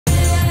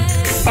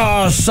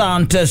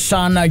Asante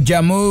sana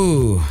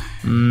Jamu.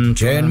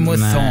 Jen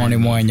muthoni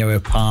mwenyewe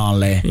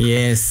pale.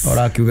 Yes.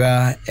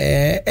 Orakiuga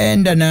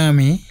enda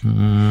nami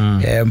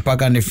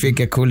mpaka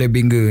nifike kule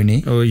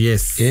binguni. Oh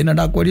yes. Na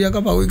ndakuria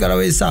kama wikara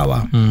we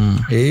sawa.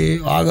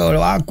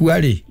 Waku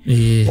ari.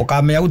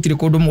 Ukamenya gutire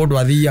kundu mundu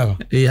athiaga.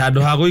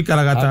 Handu ha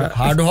guikara gata.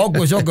 Handu ho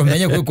gucoka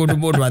menye kwi kundu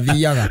mundu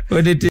athiaga.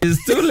 When it is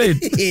too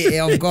late.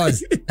 Of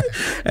course.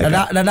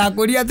 Na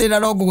ndakuria ati na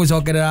no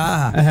gucokerera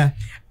haha.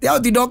 Yao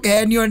tidoke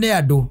henio ne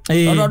andu.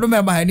 Ono andu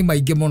me maheni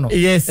maingi muno.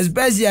 Yes.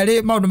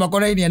 Especially maundu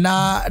makonainie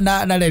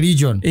na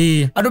religion.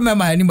 Andu me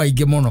maheni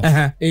maingi muno.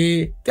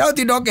 Yao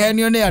tidoke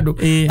henio ne andu.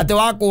 Ati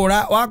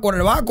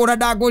wakura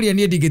ndakuria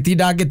nie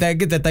ndigitinda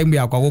ngite time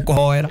yakwa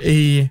gukuhoera.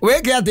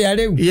 Weke ati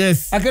ariu.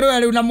 Yes. Akirwe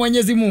ariu na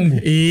Mwenyezi Mungu.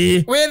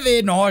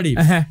 Withi no ri.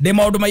 De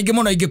maundu maingi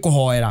muno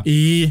ingikuhoera.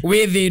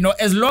 Withi no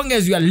as long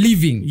as you are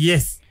living.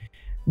 Yes.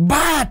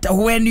 But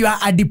when you are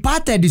a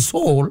departed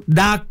soul,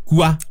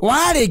 dakua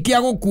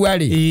warikia gukua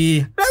ri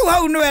riu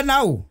hau niwe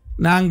nau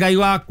na ngai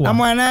wakwa na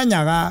mwene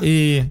nyaga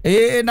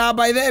na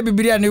by the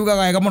Biblia ni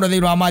ugaga wega muno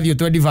thiini wa Matthew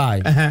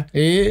 25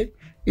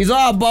 it's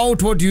all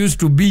about what you used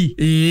to be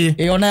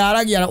ona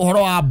yaragia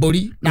uhoro wa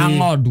mburi na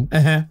ng'ondu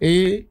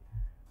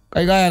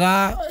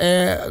kaigaga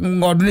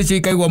ng'ondu ni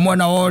cikaigwa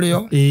mwena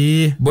worio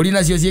mburi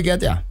nacio ciike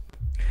atia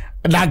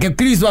nake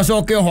Kristo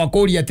acoke ho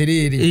akuria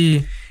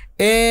atiriri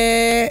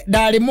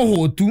ndari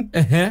muhutu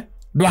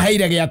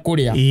ndwaheire gya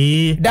kuria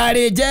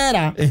ndari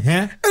njera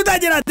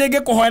utajira atenge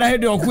kuhoera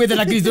hindi okuite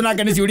na Kristo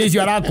nake ni ciuria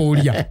icio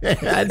arakuria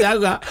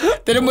ajaga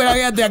tiri mwira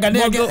gya ati angane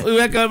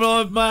weka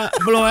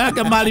blo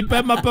yake mali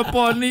pema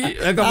peponi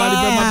weka mali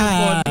pema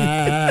peponi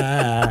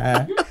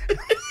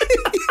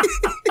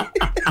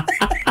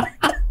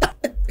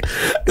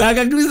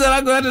Kaka Kristo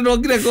lako hata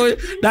ndokire ko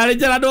ndari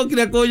njera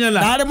ndokire ko nyona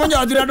ndari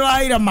munyothira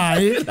ndwaheire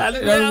mai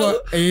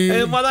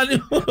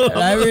mwathani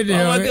David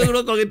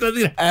uroko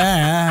gitathira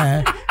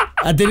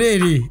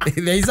atiriri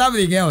there is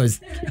something else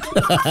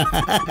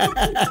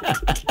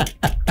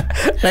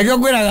Rego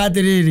kwira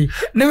atiriri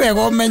ni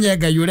wega umenye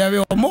Ngai uria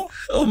we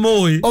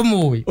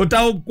omui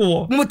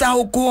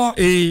mutaukwo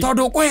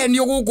tondu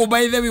kuhenio guku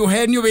by the way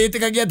uhenio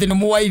witikagia ati ni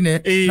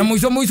muwaine na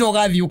muico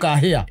ugathi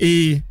ukahia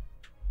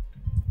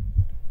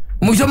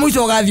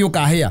muico ugathi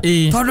ukahia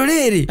tondu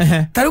riri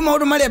tariu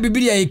maundu maria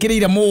Biblia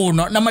ikireire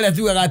muno na maria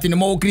tugaga ati ni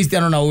mo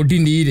Kristiano na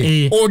odini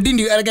ri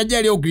odini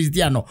erekaje ri o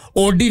Kristiano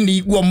odini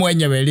igwo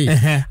mwenyewe ri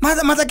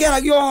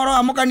matakeragio horo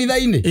wa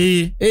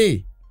mukanitha-ini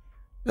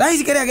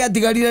Laisi keria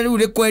gatigarire riu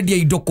ri kwendia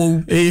indo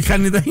kou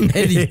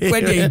kanitha-ini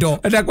kwendia indo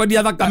ata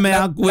kwendia thakame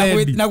yaku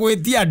na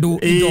gwetia andu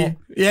indo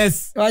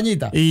yes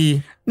wanyita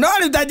no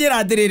riu tajira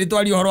atiriri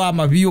twari horo wa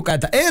mabiu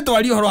kata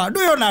twari horo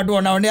andu yo na andu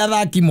onao ni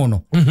athaki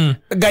muno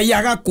Ngai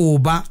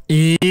agakumba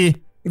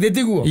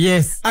Githitiguo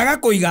yes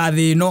agakuiga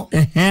thi no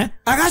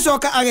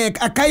agacoka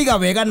akaiga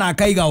wega na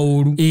akaiga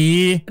uru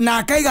na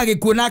akaiga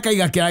gikuo na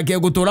akaiga kirake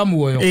gutura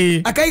muoyo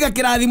akaiga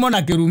kirathimo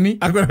na kirumi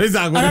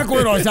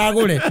agakwira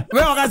ucagure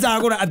we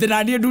ogacagura ati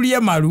na ndie ndurie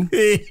maru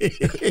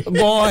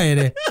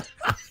ngoere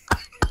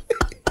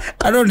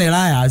aro ne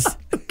liars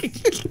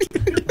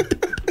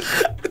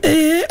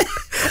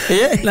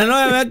na no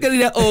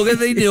wekerire oge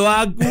thiini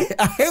waku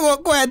ego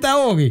kweta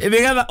oge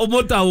nigetha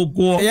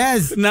umutaukwo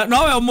yes na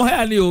no we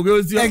umuheani oge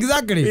ucio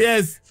exactly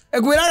yes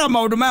Ekwiraga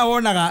maundu maya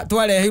wonaga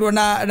twarehirwo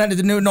na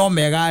no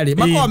mega ri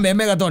makwa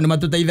mega tondu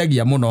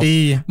matuteithagia muno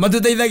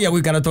matuteithagia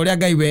guikara toria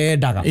Ngai we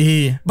endaga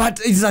but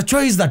it's a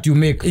choice that you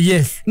make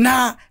yes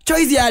na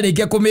choice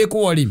yarikia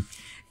kumekwo ri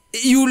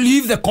you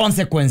live the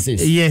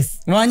consequences yes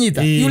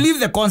nwanyita you live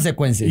the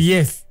consequences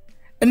yes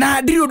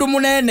na ndiri undu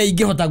munene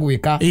ingihota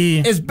gwika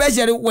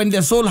especially when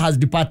the soul has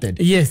departed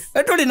yes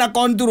eturi na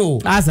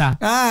control asa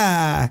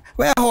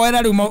we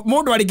hoera ri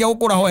mundu arikia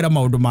gukura hoera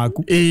maundu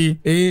maku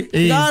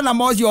na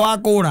mocio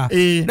wakura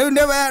riu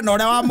niwe na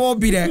uria wa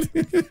mombire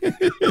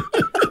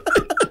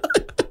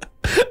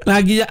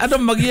na nginya andu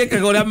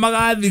magiekaga uria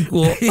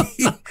magathikwo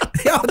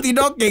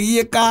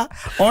tindokigieka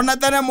ona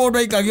tene mundu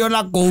aikagio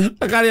na kou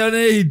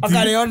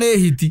akareo ni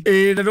hiti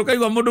na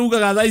ndukaigwa mundu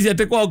ugaga thaa ici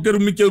ati kwao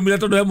kirumi kiumire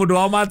tondu he mundu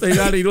wao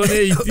mataigarĩirwo ni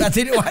hiti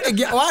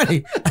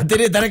wari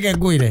atiri tareke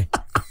ngwire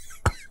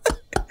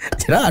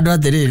tira andu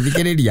atiri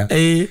thikiriria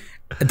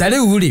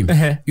tariu ri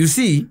you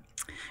see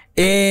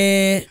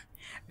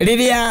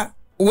riria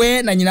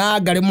we na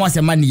nyina ngari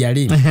mwacemania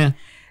ri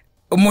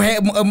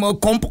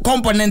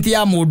component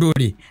ya mundu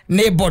ri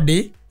ni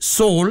body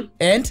soul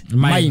and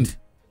mind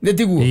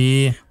Ndetiguo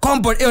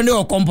component iyo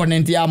ni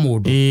component ya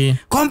mundu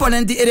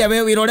component area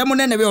we wira uria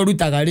munene we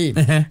urutaga ri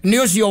ni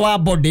ucio wa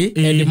body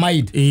and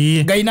mind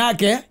Ngai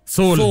nake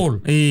soul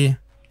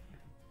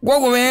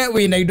gogo we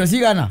wina indo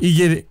cigana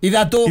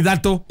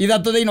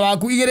ithatu thiini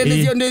waku igire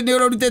nicio ni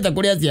urutite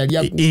kuria aciari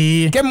aku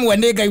kimwe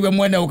ni Ngai we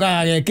mwene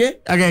ukaga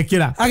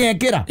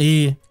agekira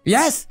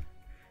yes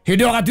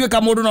hindi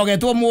ogatuika mundu no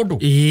getwo mundu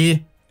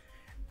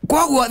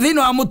koguo thiini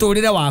wa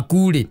muturire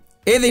waku ri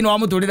thiini wa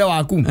muturire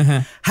waku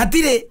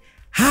hatire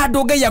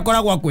handu Ngai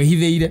akoragwo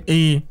akwihithiire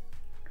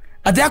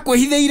ati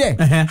akwihithiire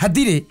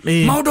hatire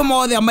maundu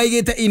mothe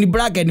amaigite in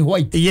black and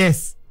white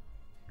yes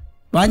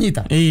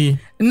Wanyita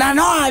na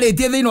no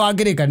aritie thiini wa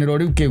ngirikaniro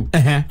riu kiu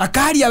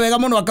akaria wega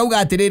muno akauga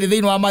atiriri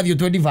thiini wa Matthew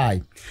 25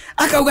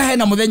 akauga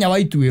hena muthenya wa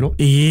ituiro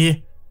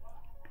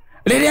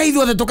riria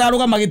ithuothe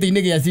tukarugama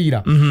giti-ini gia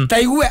cira ta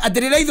igue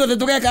atiriria ithuothe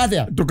tugeka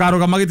atia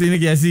tukarugama giti-ini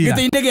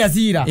gia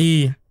cira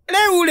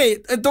riu ri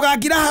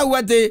tugakira hau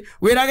ati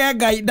wirage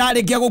Ngai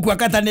ndarikia gukua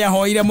Kata ni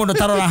ahoire muno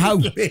tarora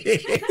hau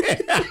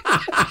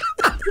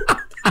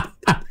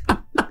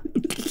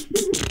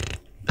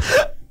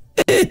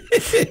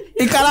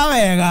ikara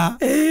wega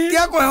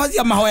tia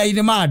kwehocia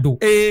mahoya-ini ma andu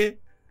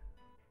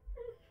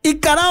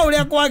ikara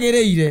uria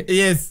kwagiriire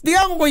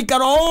tiga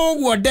guikara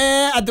uguo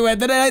nde ati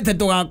wetererete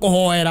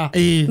tugakuhoera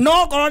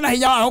no korwo na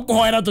hinya wa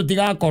gukuhoera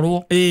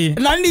tutigakorwo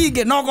na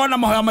ninge no korwo na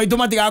mahoya maitu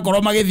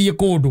matigakorwo magithie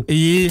kundu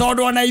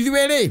tondu ona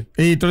ithuĩ ri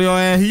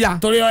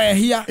turi o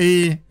ehia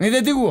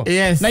nĩ tiguo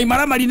na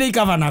imaramari nĩ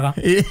ikavanaga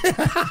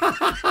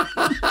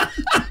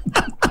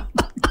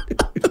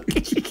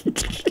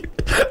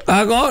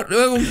Ago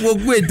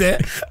gukwite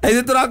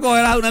aithi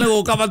turakohera hau na ni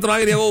gukama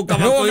turagiria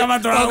gukama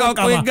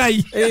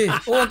Ngai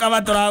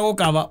gukama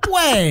turagukama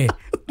we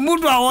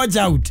mundu a watch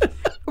out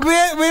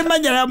we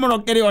manyara muno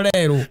kiri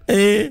orero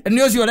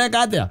ni ucio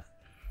reka atia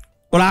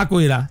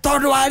urakwira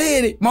tondu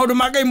ariri maundu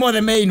ma Ngai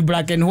mothe me in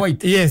black and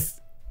white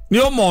ni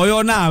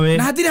omoyo nawe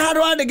na hatire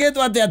handu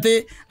andikitwo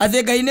ati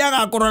Ngai ni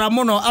agakorora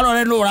muno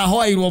arore no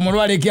urahoirwo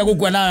muno arikia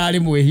gukua na ari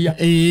mwihia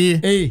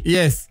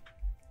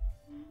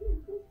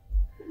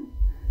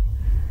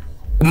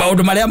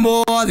maundu maria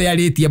mothe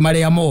aritie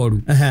maria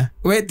moru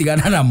we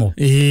tigana namo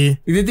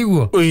ithe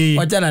tiguo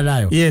ochana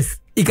nayo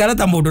ikara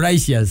ta mundu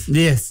righteous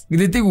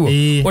ithe tiguo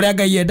uria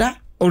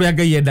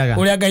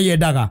Ngai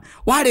endaga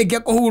warikia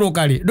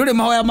kuhuruka ri nduri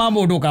mahoya ma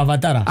mundu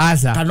ukabatara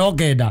kana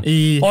ukenda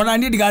ona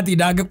ni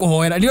ndigatinda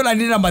ngikuhoera ni ona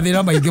ni na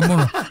mathira maingi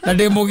muno na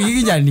ndi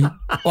mugiginyani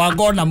wa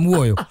ngona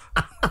muoyo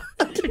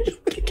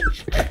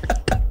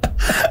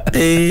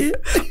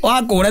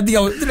wakura tiga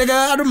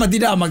andu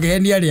matinda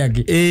makihenia ri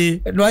angi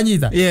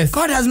ndwanyita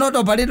God has not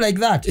operated like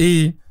that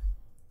he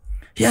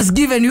has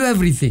given you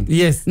everything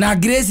na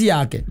grace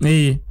yake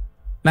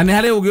na ni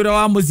hari ugira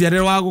wa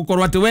muciariro wa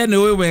gukorwo ati we ni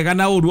wi wega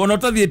na uru ona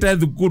uthathiite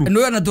thukuru ni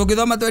ona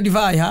tungithoma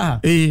 25 haha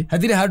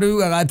hatire handu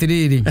yugaga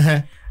atiriri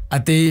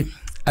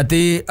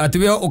ati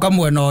we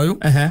ukamwena uyu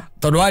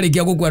tondu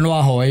warikia gukua no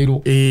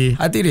wahoeirwo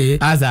hatire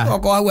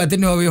oko hau ati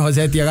niho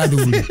wihocetie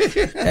gathuri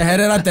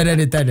eherera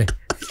tene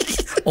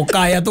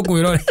ukaya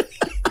tukwirore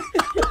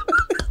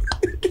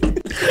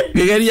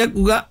gegeria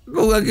kuga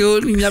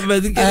kiuninya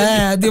bethike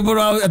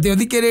ati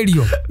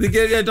uthikiririo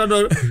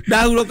tondu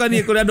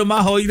ndahurukanie kuri andu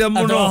mahoire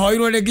muno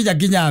ahoirwo ni kinya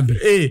kinyambi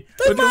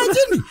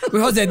imagine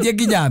wihocetie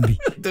kinyambi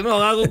no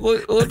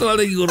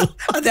gagutwara iguru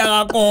ati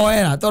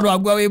agakohera tondu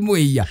agua wi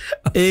mwia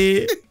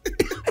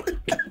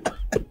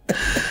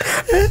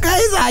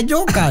guys are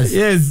jokers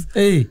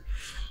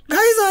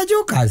guys are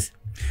jokers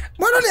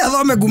mwana ni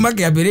athome kuma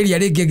kiambiriria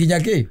riki kinya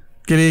ki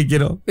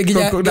kirikiro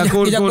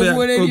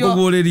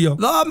kugurerio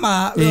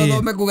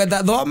thome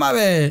kugetha thoma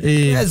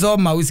we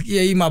thoma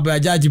usikie mambo ya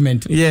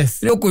judgment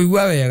ni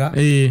ukuigua wega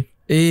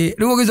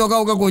riu ugicoka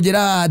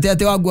ugakunjira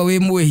ati wagua wi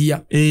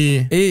mwihia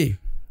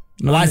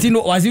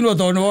wasino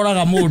tondu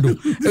woraga mundu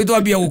riu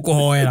twambia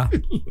gukuhoera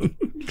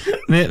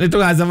ni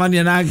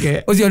tugacemania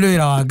nake ucio ni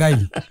wira wa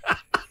Ngai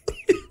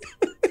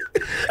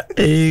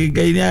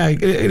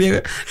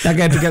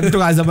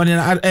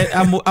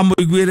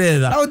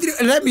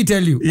let me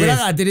tell you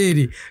wiraga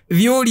atiriri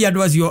thiuri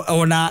andu acio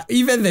ona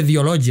even the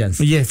theologians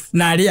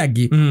na ari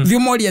angi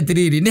thiumori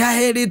atiriri ni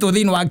haheritwo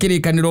thiini wa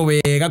kirikaniro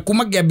wega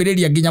kuma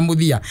kiambiriria nginya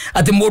muthia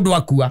ati mundu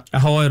akua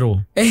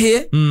ahoerwo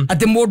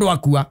ati mundu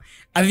akua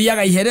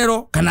athiaga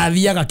iherero kana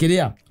athiaga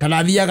kiria kana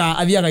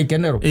athiaga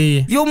ikenero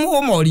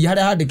thiumori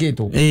haria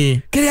handikitwo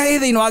kiria gi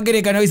thiini wa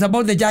kirikaniro is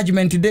about the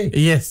judgment day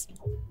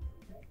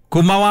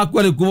kuma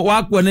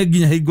wakwa ne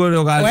ginya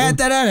higore ga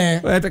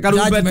weterere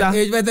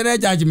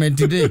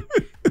judgment day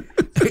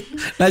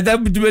na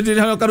judgment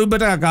day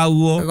karumbeta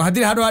kauo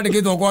hatire handu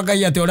handikitwo kwa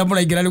Ngai ati ora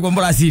muraingira niguo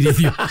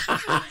muracirithio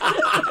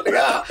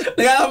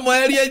nega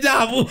mweherie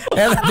jamu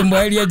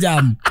mweherie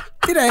jamu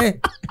tire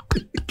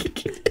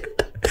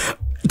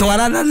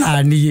twarana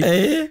nani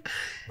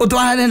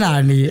utwarane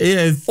nani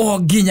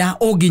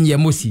oginyie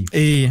muci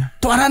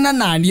twarana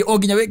nani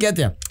oginya wiki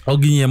atia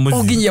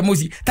oginyie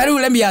muci tariu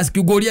let me ask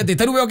you goria ati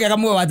tariu we okiaga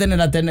muoyo wa tene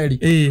na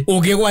teneri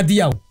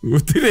ugigwatia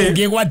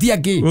ugigwatia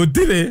ki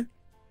utire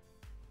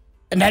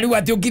na riu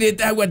ati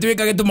ukirite hau ati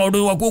wikage tu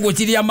maundu waku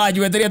uguciria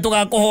manju weteria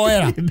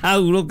tugakuhoera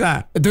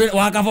ndahuruka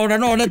wakabona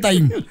no one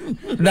time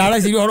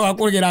ndaraciri horo wa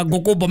kugira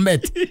nguku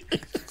bomet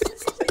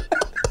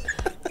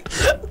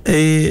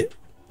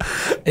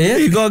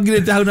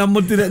igongirite hau na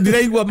mutire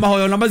ndiraigua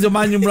mahoya na macio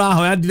manyu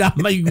murahoya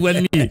ndiramaigua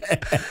ni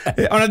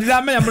ona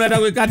ndiramenya murenda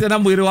gwika atia na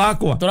mwiri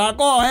wakwa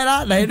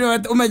turakohera na hindi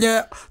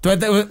umenye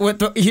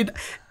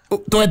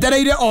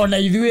twetereire ona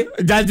ithuĩ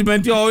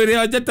judgment o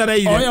ire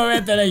njetereire oyo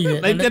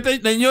wetereire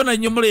na nyona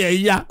nyumuri ya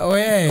iya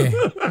we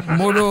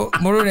mundu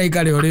na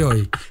ikare uri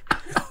oi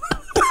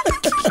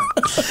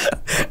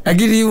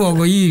Lakini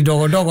uongo hii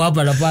ndogo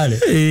hapa na pale.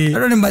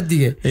 Ano ni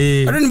matige.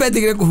 Ano ni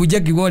matige kuhujia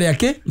kigore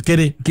yake.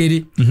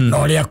 Kiri.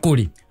 No ria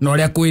kuri. No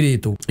ria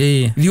kwiritu.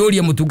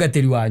 Thiuria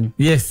mutungatiri wanyu.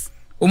 Yes.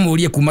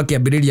 Umurie kuma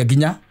kiambiriria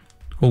ginya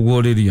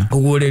uguuririo.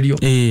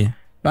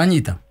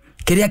 Banyita.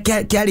 Kiria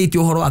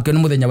kiaritio horo wake ni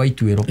muthenya wa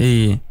ituiro.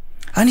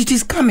 And it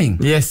is coming.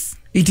 Yes.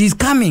 It is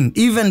coming.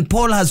 Even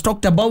Paul has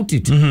talked about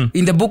it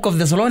in the book of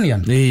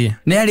Thessalonians.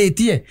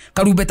 Nearitie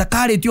karubeta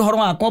karitio horo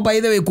wako by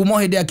the way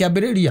kuma hindi ya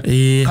kiambiriria.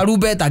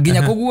 Karubeta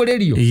ginya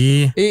kuguuririo.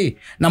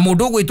 Na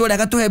mundu gwitwo ria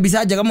gatuhe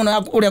bica njega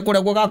muno uria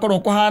kuria gugakorwo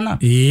kuhana.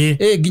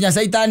 Ginya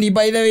Saitani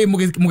by the way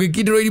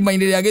mugikindirwo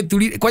irima-ini ria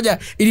gituri kwaja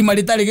irima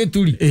ritari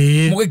gituri.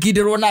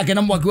 Mugikindirwo nake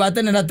na mwaki wa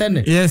tene na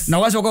tene. Na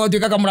wacoka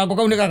gutuika kamurango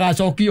kau ni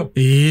gagacokio.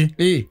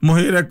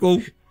 Muhire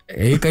ku.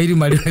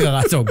 Kairima ria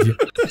gagacokio.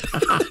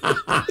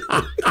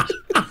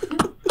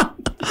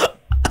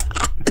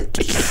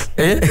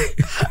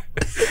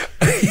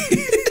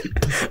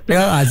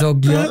 Lega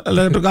azogio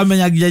la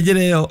tukamenya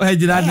njira yo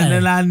njira nene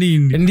na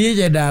nini ndie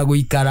jenda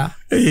guikara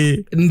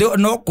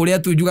no kuria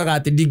tujugaga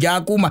ati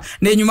ndingakuma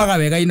ni nyumaga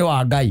wega-ini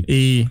wa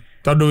Ngai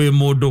tondu wi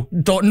mundu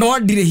no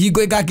ndire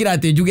hingo igakira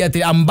ati njuge ati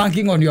I'm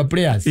banking on your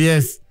prayers.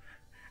 Yes.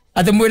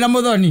 Ati mwina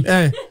muthoni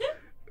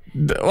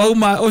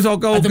wauma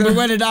ucoka ati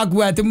mwene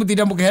ndakua ati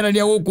mutinda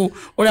mukiherania guku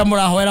uria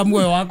murahoera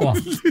muoyo wakwa.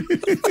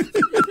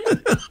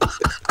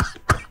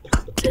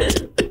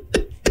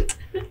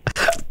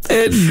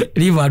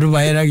 Riva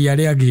ruva eragia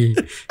ria gi.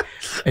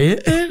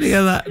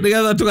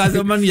 Nigetha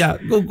tugacemania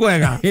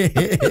kwega.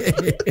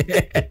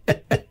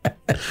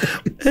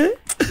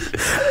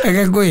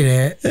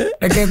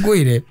 Eke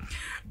kwire.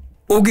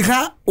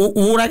 Ungika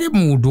urage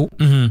mundu.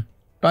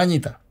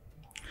 Banyita.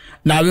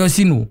 Nawe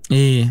ocinu.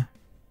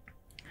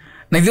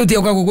 Na ithu ti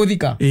uka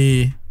guguthika.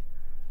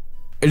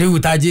 Riu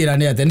utajira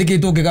ni ate ndiki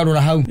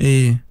tungigarura hau.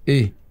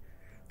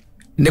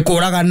 Ni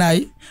kuraga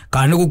nai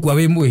kana ni gukua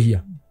wi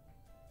mwihia.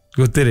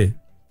 Gutire.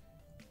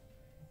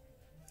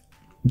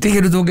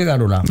 Tigiru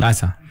tungigarura.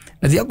 Aca.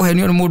 Na ti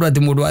akuhenio ni mundu ati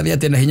mundu athi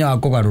ati na hinya wa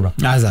kugarura.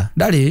 Aca.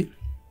 Ndari.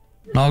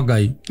 No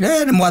Ngai.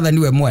 Ni mwathani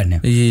we mwene.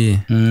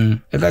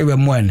 Ngai we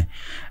mwene.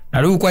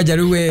 Na riu kwanja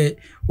riu we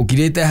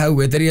ukirite hau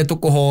weterie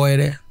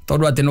tukuhoere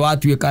tondu ati ni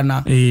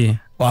watuikana.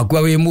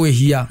 Wakua wi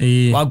mwihia.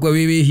 Wakua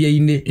wi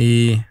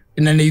wihia-ini.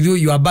 Na ni ithu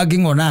you are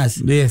banking on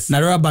us. Yes. Na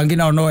rora banking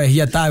na no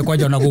ehia tawe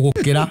kwanja na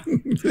gugukira.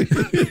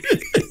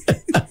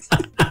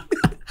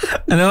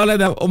 Na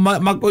oleda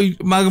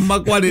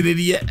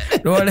makwaririe.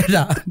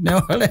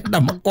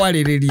 Oleda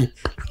makwaririe.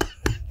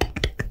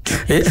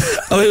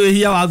 Owe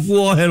hia waku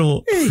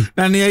oherwo.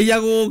 Na ni ehia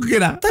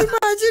gugukira.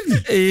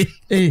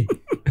 Imagine.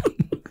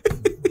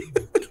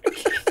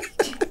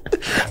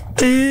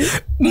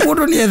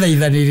 Mundu ni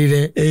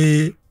ethaithanirire.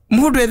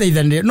 Mundu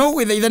ethaithanirire. No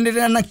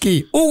gwithaithanirira na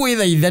ki?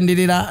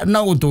 Ugwithaithanirira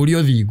na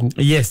guturio thingu.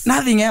 Yes.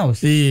 Nothing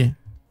else.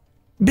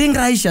 Being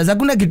righteous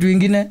hakuna kitu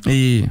ingine.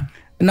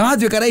 Na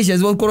watuika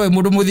righteous wakorwo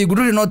mundu muthingu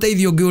nduri no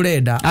teithio ngi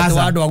urenda ati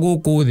wandu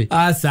aguku thi.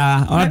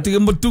 Aca ona tige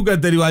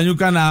mutungatiri wanyu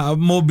kana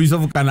mo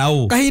bishop kana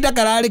u kahinda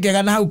karari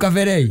kega na hau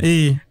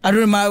kaberei.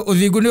 Andu ni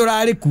uthingu ni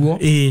urari kuo.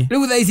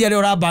 Riu tha ici ari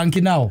ura bank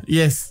nao.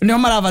 Yes. Ni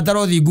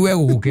marabatara uthingu we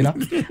gugukira.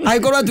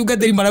 Aikorwo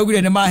atungatiri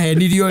maraugire ni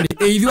mahenirio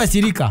ri ithu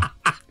acirika.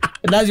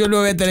 Ndacio no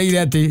wetereire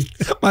ati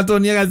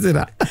matonia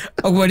gacira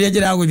ogwaria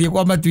njira guthie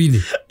kwa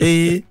matuini.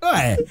 You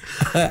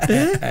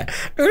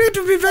need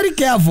to be very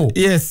careful.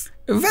 Yes.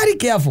 Very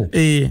careful.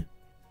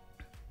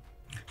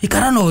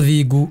 Ikara no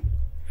thingu.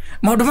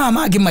 Maundu maya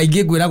mangi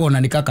maingi ngwiraga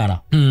ona ni kakara.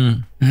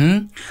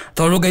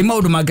 Tondu Ngai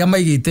maundu mangi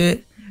maigite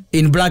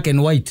in black and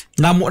white.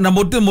 Na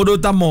mundu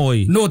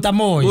tamoi. No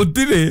tamoi.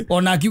 Utire.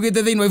 Ona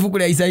akiugite thiini wa ibuku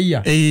ria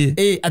Isaia.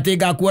 Ati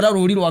ngakuora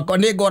ruri rwakwa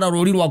ni ngora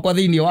ruri rwakwa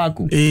thiini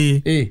waku.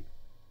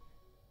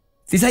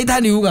 Si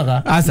Saitani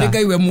ugaga.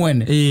 Ngai we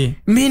mwene.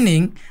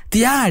 Meaning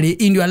tiari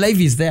in your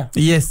life is there.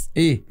 Yes.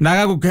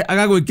 Na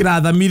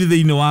agagwikira thamiri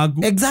thiini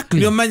waku. Exactly.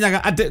 Ni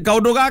umenyaga ati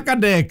kaundu gaka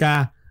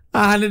ndeka.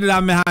 Aha ni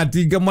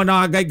ndiramehatinga mwana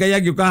wa Ngai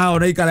agiuka ha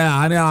ora ikara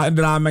ha ni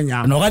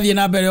ndiramenya. No gathie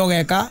na mbere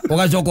ugeka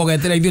ugacoka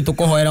ugetera ithu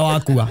tukuhoera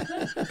wakua.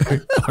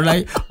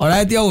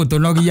 Alright tia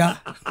utunogia.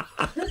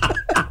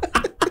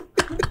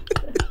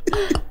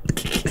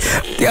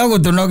 Tia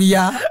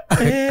utunogia.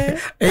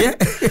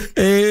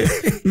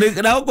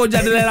 Na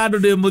ukonjanirira andu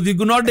ndi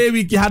muthingu no ndi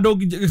wiki handu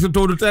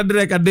tondu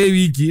tendireka ndi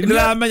wiki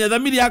ndiramenya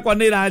thamiri yakwa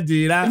ni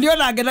iranjira ni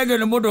ona ngenagio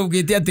ni mundu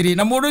ugite atiri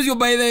na mundu ucio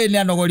by the way ni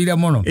anogorire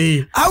muno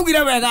augire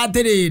wega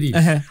atiriri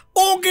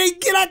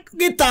ungiikira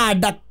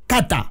gitanda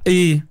kata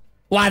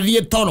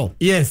wathie toro.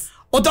 Yes.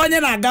 Utonye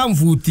na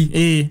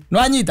gamfuti no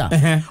anyita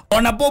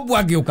ona popu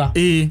agiuka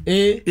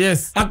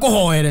yes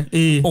akuhoere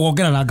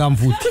ugokera na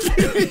gamfuti.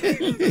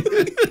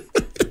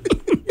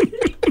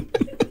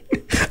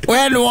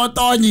 Wenu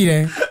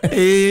otonyire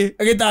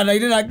gitanda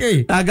ire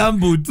nake na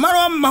gambut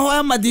marwa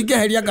mahoya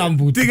matingeheria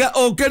gambut tiga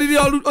okeririe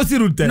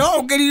ocirute no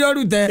okeririe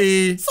orute.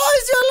 So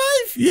is your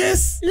life.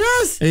 Yes.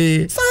 Yes.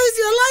 So is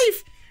your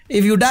life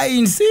if you die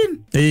in sin.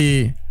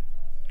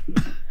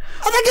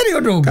 atakiri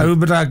undu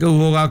karubeta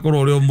ku gakoro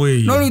uri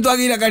umwe no ni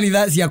twagira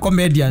kanitha cia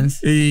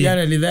comedians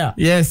yare ni there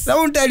yes they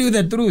won't tell you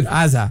the truth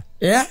aza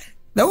yeah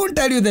they won't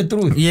tell you the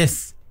truth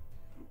yes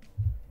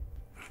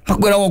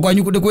pakwera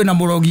kwanyu kundi kwina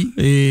murogi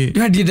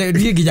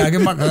ndiye kijage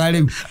makaga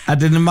riu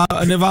ati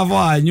ni baba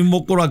wanyu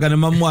mukuraga ni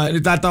mamwa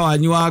ni tata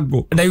wanyu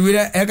wako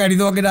ndaiguire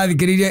ekaritho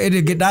ngidathikiririe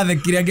indi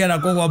ngidathekire ngiana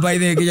kugwa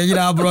baithe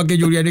kijajira abro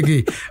kijuria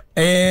niki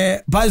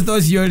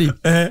pastor ciori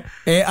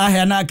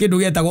aheana kindu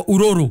gietagwo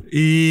ururu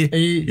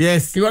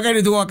yes kiwa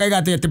kani tu wakaiga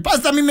ati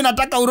pastor mimi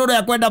nataka ururu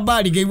ya kwenda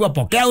bali ngeigwa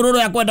pokea ururu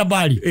ya kwenda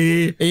bali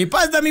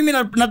pastor mimi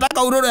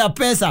nataka ururu ya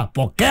pesa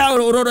pokea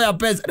ururu ya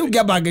pesa riu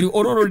ngiambagiri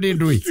ururu ndi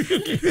ndui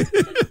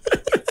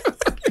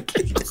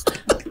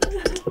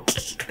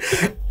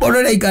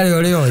Ono le ikare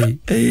ore oi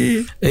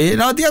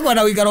na tia kwa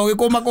na wikaro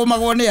gikuma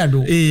go ni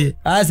andu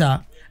aca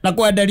na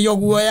kwenderio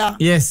guoya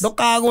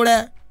ndukagure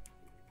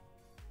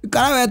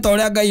ikara we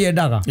toria ngai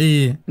endaga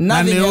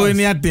na ni oi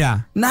ni atia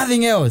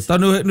nothing else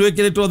tondu ni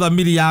wikiritwo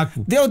thamiri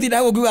yaku thio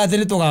utinda gukiuga ati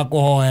ni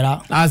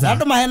tugakuhoera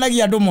andu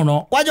mahenagia andu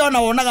muno kwanja ona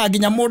wonaga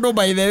nginya mundu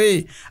by the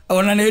way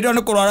ona ni ndo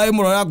ni kurwara wi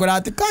murora kwira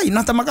ati kai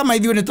na tamaka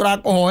maithio ni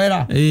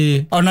turakuhoera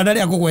ona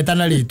ndari akugweta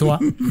na ritwa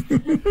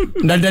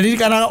ndari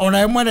kana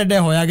ona emwe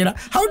ndehoyagira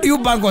how do you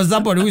bank on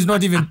somebody who is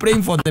not even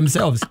praying for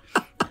themselves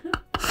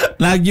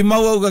na ngima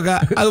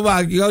ugaga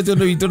albaki gaucho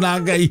no itu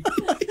na ngai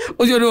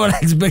ucio ni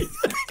what expect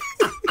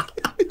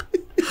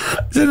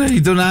Sena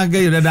itu na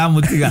ngai ura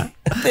ndamutiga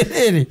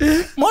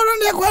mono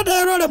ni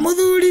akwenda rore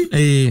muthuri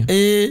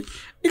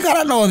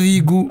ikara no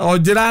thingu o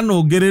njira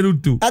nungiriru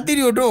tu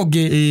atiri undu ungi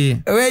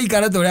we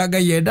ikara toria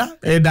ngai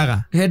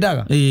endaga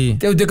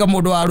te utika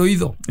mundu wa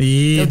ruitho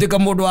te utika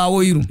mundu wa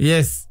uiru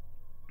yes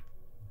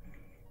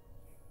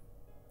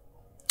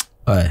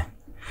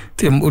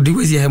te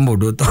udigwezi he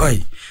mundu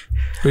toi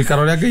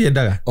wikara ria ngai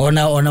endaga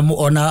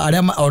ona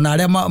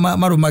aria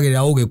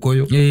marumagirira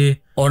ugikuyu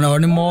ona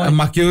oni mo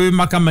makiu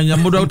makamenya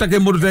mundu utake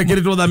mundu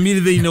tekiritwo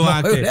thamiri thiini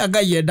wake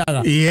ngai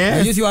endaga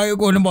ngai ucio wage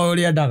ko ni mo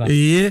uri endaga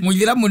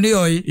muithiramu ni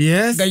oi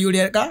ngai uri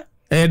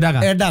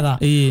endaga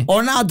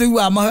ona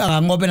atuigua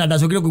mahoyaga ng'ombe na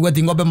ndacukire kuigua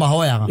ti ng'ombe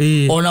mahoyaga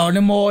ona oni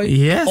mo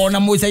ona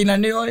mucaina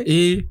ni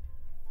oi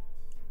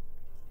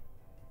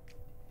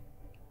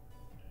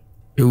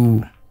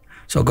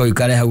soka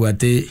ikare hau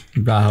ati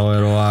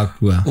ngahoero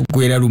wakua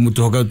ukwira rumu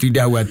tuhoka utinde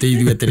hau ati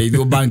ithu etere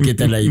ithu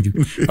bankete na ithu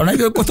ona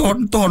ithu ko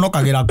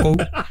tohonokagira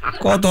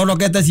ko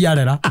tohonokete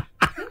ciarera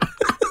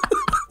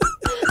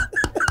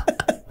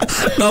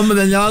no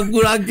muthenya waku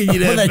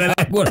urakinyire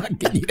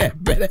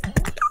mbere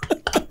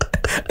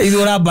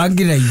ithu ura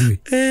banki na ithu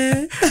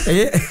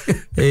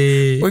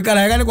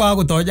uikara hega ni kwa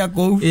gutonya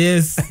kou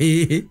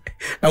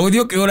na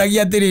uthio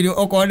kiuragia atiriri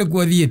okorwo ni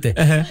kuo thiite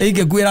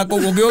ingĩkwĩra kũu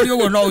ũngĩũria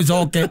ũguo no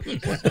ũcoke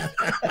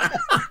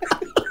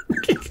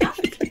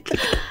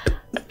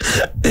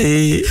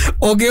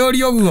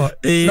ũngĩũria ũguo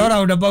no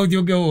roundabout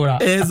ũngĩhũra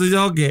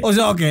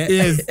ũcoke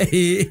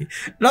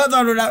no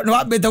tondũ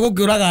nĩwambĩte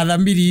gũkĩũraga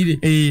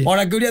thamiri-rĩ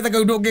ona kĩũria ta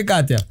kau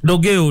ndũngĩka atĩa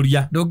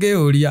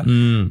ndũngĩũria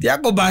tiga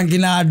kũbanki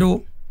na andũ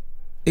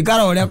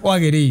ikara ũrĩa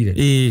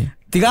kwagĩrĩire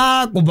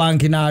tiga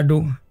kũbanki na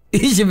andũ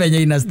ici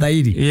venye ina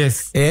staili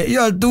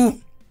iyo tu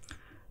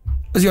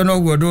ucio no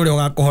guo ndure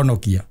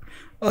ugakuhonokia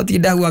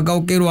otinda hu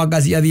akaukirwa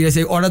ngaciathire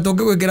cia ona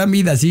tungigwikira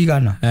mitha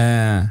cigana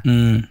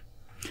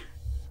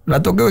na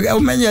tungigwikira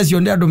umenye acio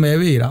ni andu me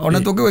wira ona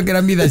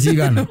tungigwikira mitha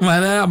cigana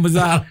mara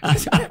muzara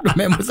andu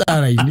me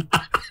muzara-ini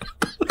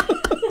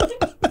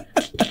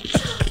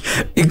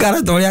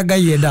ikara toria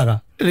ngai endaga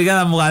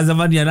nigetha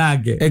mugacemania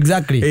nake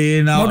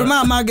exactly maundu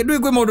maya mangi ndui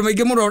kwi maundu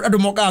maingi muno andu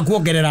mokaga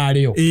kuongerera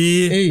ario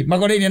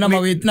makoreinie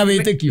na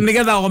witikio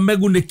nigetha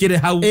omegunikire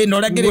hau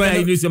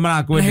ngoya-ini ucio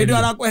marakweheria hindi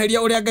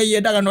arakweheria uria ngai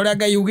endaga na uria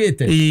ngai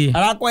ugite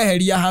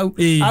arakweheria hau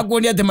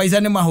akuonia ati maica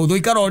ni mahuthu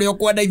ikara uria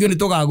ukwenda ithuĩ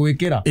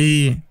nitugagwikira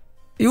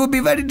you will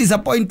be very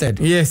disappointed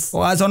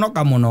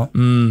waconoka muno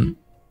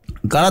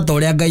ikara ta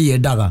uria ngai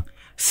endaga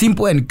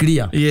simple and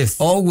clear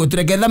oguo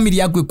tureke thamiri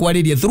yaku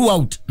ikwaririe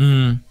throughout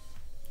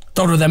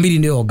tondu thamiri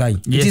ni o ngai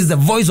it is the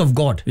voice of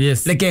God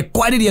reke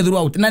kwaririe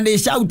throughout na ndi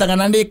shautaga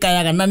na ndi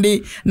kayaga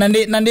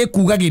na ndi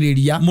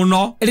kugagiriria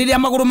muno riria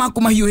maguru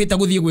maku mahiuhite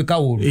guthie gwika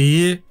uru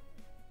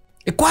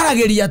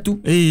ikwaragiria tu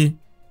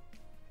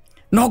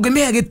no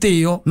ngimia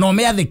gitio no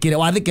meathikire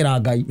wathikira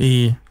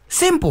ngai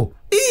simple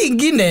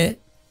ingine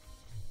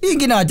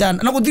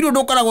achana na gutiri undu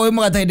ukoragwo wi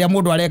mugatahindi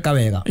mundu areka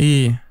wega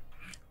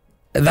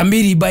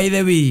thamiri by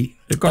the way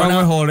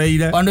ikoragwo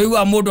horeire ona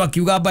igua mundu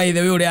akiuga by the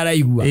way uri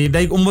araigua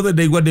umuthe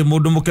ndaigua ndi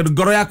mundu mukeru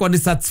ngoro yakwa ni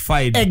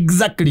satisfied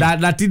exactly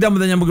na tinda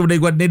muthenya mukeru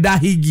ndaigua ni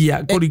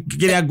ndahingia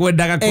kiria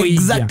ngwendaga kuhingia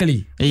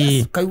exactly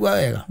kaigua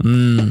wega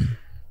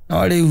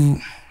no riu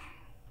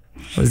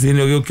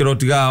Wasini ugikira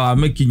utiga wa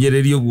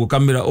mekinyiririo guo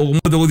kamera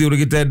umuthe guthii uri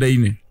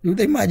gitenda-ini riu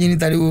ta imagine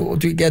tari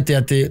utuike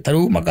ati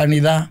tari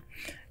makanitha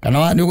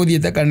kana ni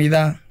uguthiete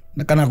kanitha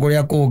kana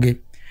kuria kungi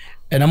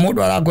na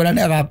mundu arakwira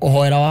ni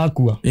agakuhoera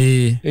wakua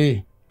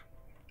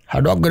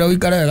handu akwira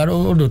wikare wega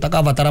undu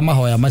utakabatara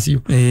mahoya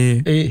macio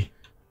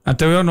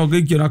ate we ono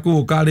ngikio na ku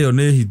ukari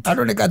one hit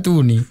ando ne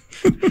katuni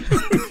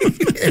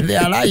they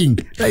are lying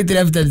right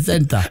left and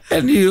center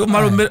ni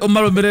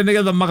umarumire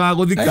nigetha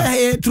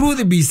magaguthika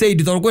truth be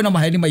said to kwena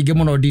maheni maingi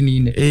muno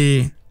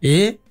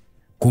dini-ini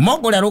kuma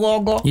kuria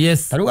rugongo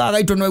taruga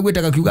gaito no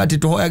igwite gakiuga ati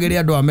tuhoyagire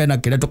andu amena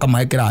kire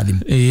tukamahe kirathimo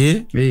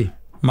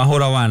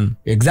mahora one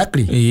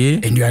exactly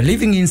and you are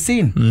living in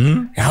sin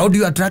how do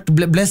you attract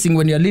blessing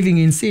when you are living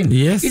in sin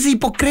it's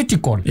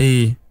hypocritical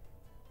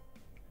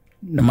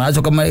na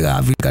mazo kama ya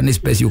Africa ni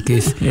special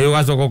case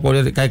wazo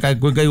kokore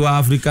kai wa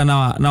Africa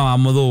na wa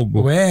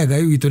muthungu wega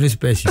hiyo ito ni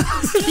special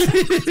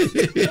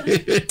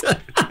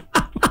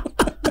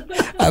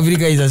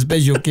Africa is a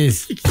special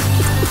case.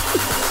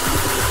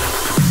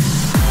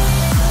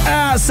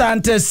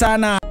 Asante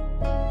sana.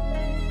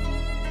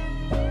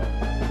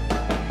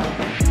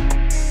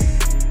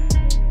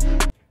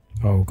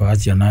 Oh,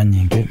 kaachia na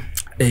nyingi.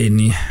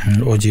 Ni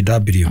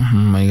OGW.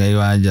 Maigai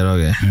wa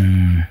jaroge.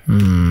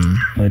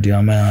 Ndio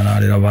amana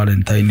ala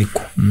Valentine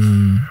ko.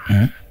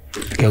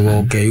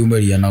 Kego ke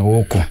yumeria na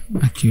goko.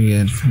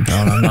 Akiye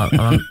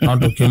na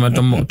document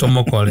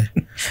tomokore.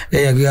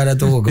 Akiara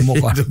to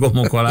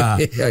komokora.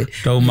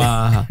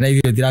 Toma. Na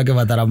hivyo tirake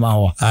batara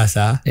mahwa.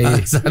 Asa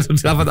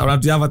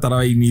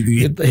turabatara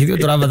inithwi. Hivyo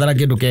turabatara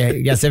kindu ke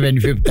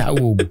 750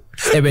 au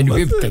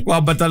 750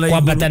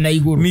 kwambata na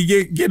iguru.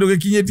 Ninge kindu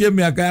gikinyetie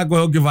miaka yako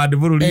yo kibande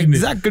bururi-ini.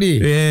 Exactly.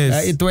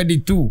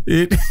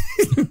 22.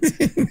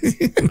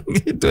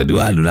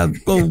 21 na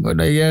ko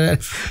na yeye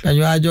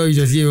na nyo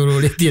izo si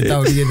uroletie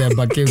tauri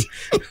githemba kiu.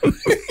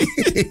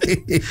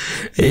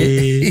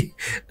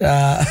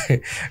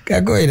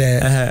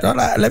 Kagoire.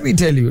 Let me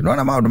tell you,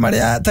 nona maundu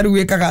maria tari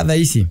wikaga tha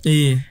ici.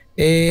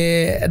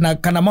 Na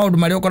kana maundu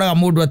maria ukoraga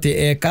mundu ati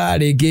eka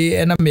ringi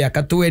ena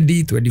miaka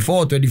 20,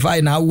 24,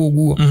 25 na hau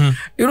uguo.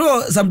 You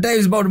know,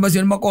 sometimes maundu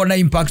macio makona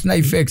impact na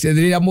effects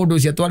thiria mundu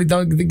ucio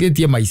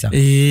twarithagitie maica.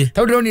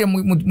 Tau ndonire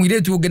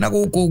muiretu ungi na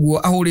guku uguo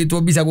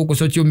ahuritwo mbica guku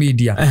social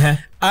media.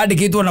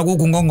 Andikitwo na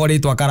guku Ngongo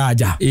Ritwa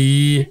Karanja.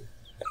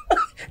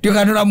 Ndio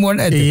kanura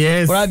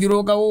muonete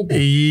urathiruka guku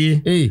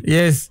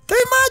yes ta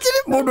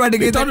imagine mundu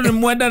andikite tondu ni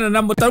mwendana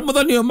na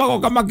muthoni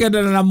magoka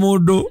makendana na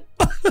mundu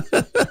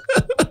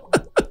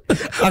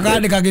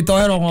akandika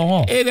gitohero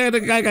ngongo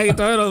ndika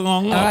gitohero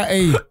ngongo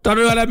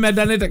tondu wala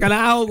mendanite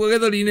kana au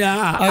githuri-ini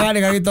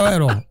akandika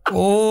gitohero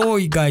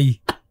oi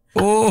ngai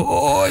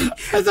oi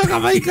asa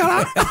kama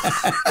ikara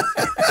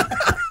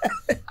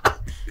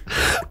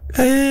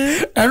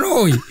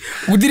anoi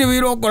gutire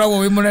wiro koragwo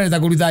wi munene ta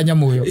kuruta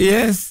nyamu yo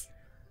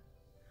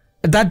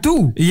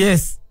tattoo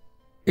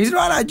it's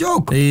not a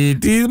joke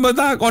ti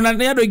mata kona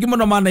ni andu ingi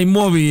muno mana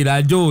imo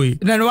wira joy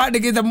na ni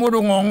wandikite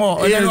mundu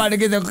ngongo na ni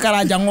wandikite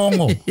Karanja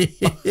ngongo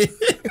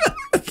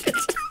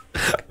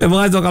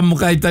mwazo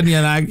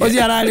kamukaitania nake ozi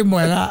arari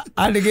mwega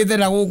andikite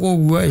na guku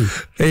uguo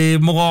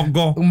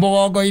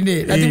mugongo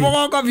ini na ti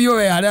mugongo biu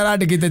we aria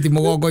arandikite ti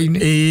mugongo ini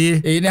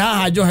ni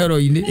haha njohero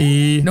ini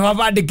ni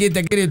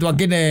wabandikite kiritwa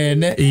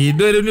kinene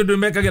ndwire ni ndu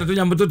mekagira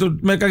tunyamu tutu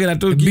mekagira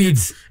tu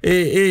beads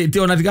ti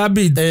ona tiga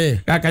beads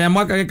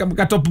kakanyamwa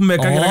ka top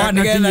mekagira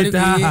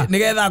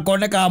nigetha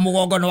koneka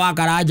mugongo ni wa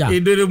Karanja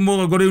ndwire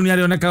mugongo riu ni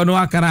arioneka ni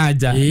wa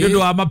Karanja ndu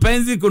wa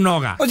mapenzi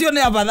kunoga ucio ni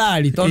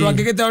afadhali tondu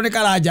angikite ni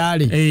Karanja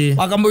ri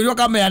wakamuirwo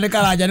kamea ni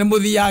Karanja ni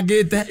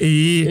muthiangite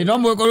no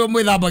mwekorwo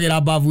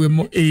mwithambagira bavu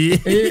imo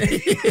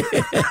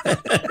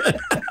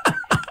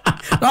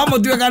no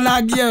mutue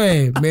kanangie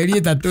we meri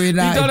 3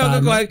 ina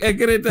ndito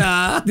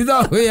ekirita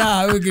ndito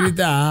ya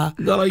ekirita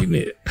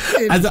goro-ini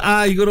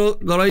asa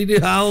goro-ini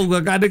hao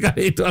gakandika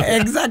ritwa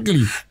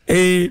exactly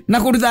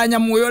na kuruta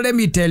nyamu yo let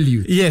me tell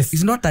you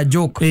it's not a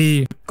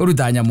joke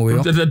kuruta nyamu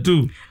yo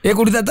tattoo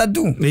kuruta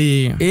tattoo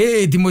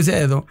ti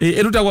mucetho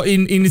irutagwo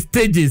in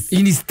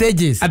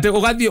stages ate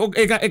ugathi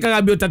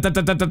ekagambio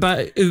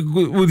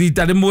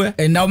uthita rimwe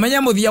na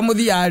umenya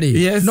muthia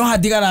ri no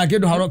hatigara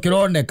kindu haro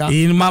kironeka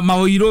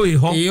mawiro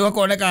iho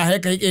ukoneka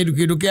heka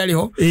kindu kiari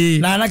ho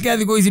na na kia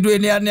thiku ici ndui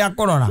ni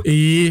akorora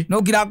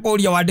no kira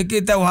kuria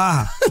wandikite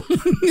haha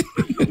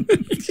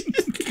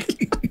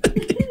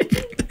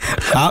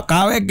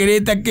kawe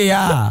kirite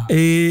kia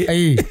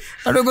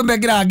andu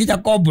kumekira nginya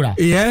kombura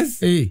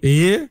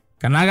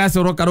kana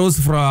gacoroka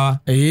rose flower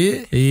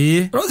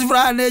rose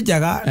flower ni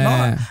njega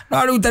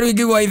no riu taru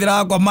ingigwa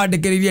ithira kwa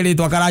mandikiririe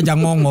ritwa Karanja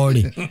ngongo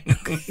ri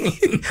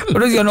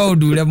undu cio no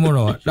undure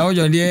muno na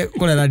ucio ndie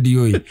kurera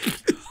ndiui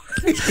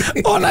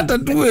ona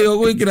tattoo yo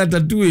gwikira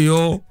tattoo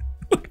yo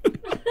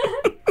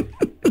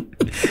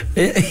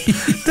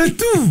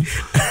tattoo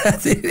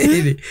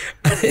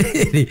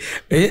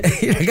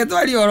reke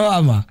twari oro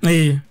ama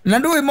na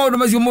ndui maundu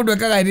macio mundu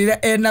ekaga rire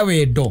ena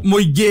wendo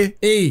muingi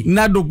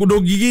na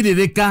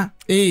ndungigiririka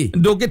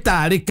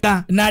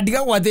ndugitarika na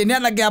ndigagwo ati ni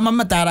anake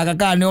amamataraga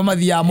kana ni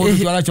omathia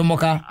mundu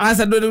agacomoka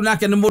asa nduri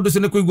nake ni mundu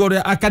ucio ni kuigwa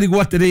uria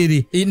akarigwo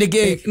atiriri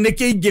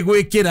niki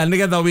ingigwikira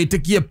nigetha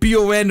witikie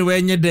pio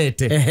we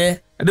nyendete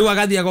riu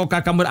agathi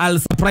agoka kamwe I'll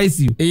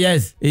surprise you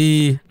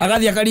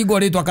agathi akaringwo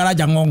ritwa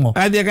Karanja ngongo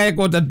agathi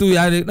akaeka tattoo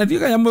ya na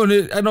tiga nyamu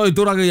no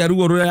ituraga ya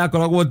ruo ruria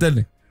yakoragwo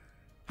tene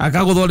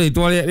Akaguthore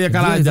itwa ria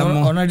Karanja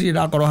mo. Ona ndi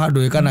ndakorwo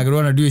handu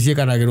ikanagirwo na ndiu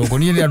ciekanagirwo ko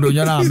nie ni andu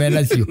nyona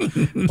mena cio.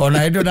 Ona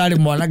hendo ndari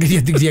mwana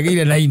kiria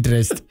tikiagire na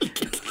interest.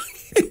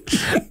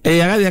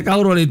 Agathi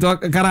akaurwo itwa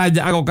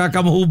Karanja agoka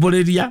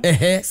akamuhumburiria.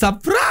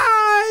 Surprise.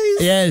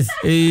 Yes.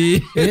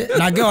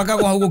 Nake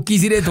wakagwa hugo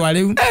kisire twa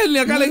riu. Ni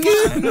akaleki.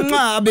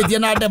 Abetie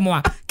na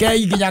ndemwa. Ke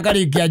ikinya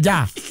karikia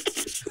ja.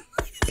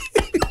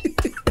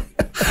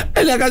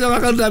 Ele akajoka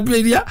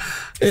kandapiria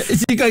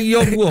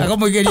cikagio guo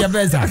akamuigeria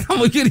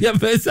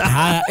pesa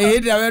ha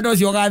ndia wendo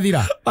cio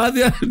gathira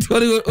athia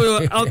tori uyo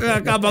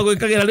akaga kamba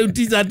gwikagira riu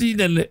t-shirt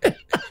nene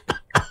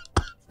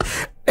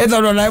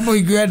etono na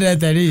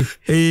muigwendete ri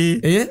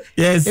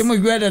yes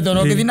muigwendete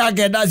no githina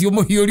ngenda cio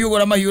muhiuri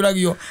ugura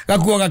mahiuragio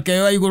gakuo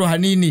gakeo iguru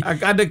hanini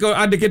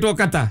andikitwo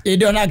Kata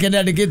ndio nake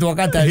ndandikitwo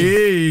Kata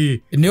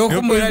ni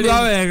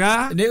ukumwira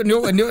wega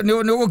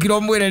ni ugukira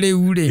mwire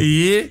riu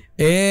ri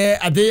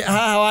ati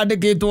haha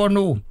wandikitwo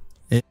nu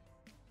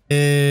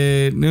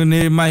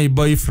ni my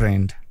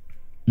boyfriend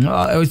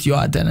ucio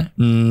atene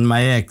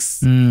my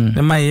ex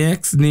my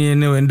ex ni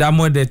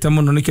ndamwendete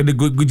muno nikio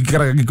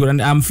gikaraga gikora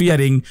I'm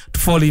fearing to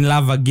fall in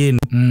love again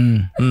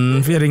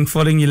fearing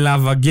falling in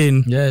love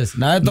again. Yes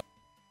na to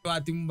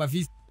ati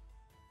mbafisi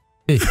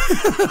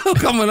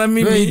kama na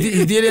mimi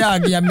idire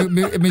ya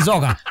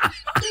mizoga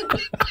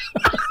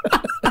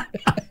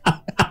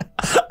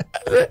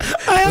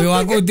wewe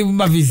wako timu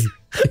mbafisi.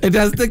 It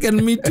has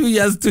taken me 2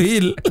 years to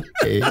heal.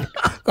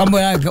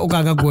 Kama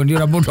ukaka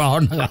kuondia mtu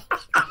aona.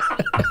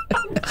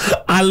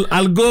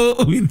 I'll go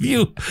with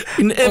you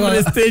in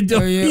every stage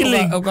of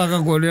healing. Ukaka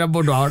kuondia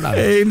mtu aona.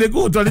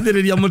 Ndiko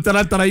twalithiriria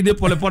mutaratara ine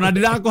pole pole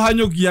ndirako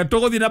hanyukia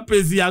tuguthi na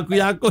pace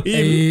yako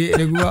heal.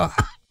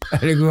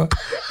 Niguo.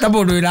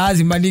 Tabondo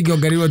lazima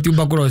ningeongerewa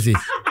tuberculosis.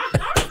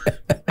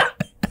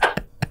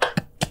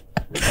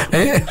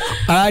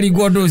 Ari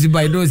godosi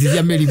by dosi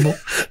ya melimo.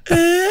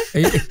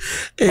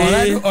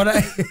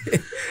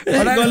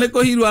 Ona gole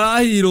ko hiru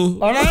arahiro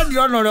ona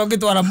ndio no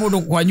ngitwara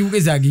mundu kwanyu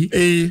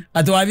gicagi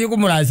atwathie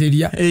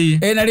kumuraciria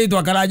na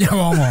ritwa Karanja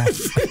ngongo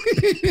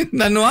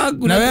na no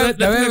aku na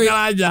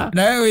Karanja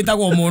na wewe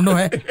witagwo mundu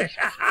he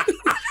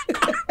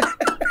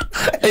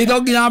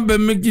ndogi ambe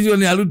mikizio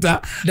ni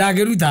aruta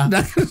ndagiruta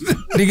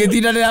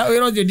ndigitinda na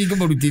wiro je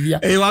ndingimurutithia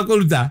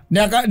wakuruta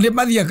ni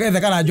mathia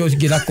kethe Karanja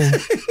ucingira ku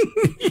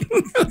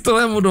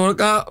towe mundu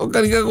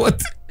okariga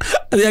gwati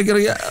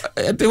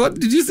what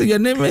did you say your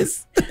name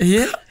is?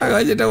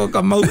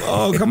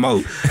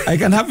 Kamau. I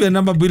can have your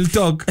number, we'll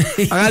talk.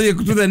 I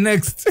got to the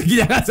next.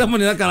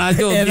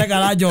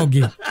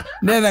 Karajogi.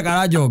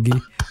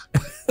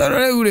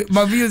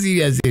 My view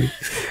seriously.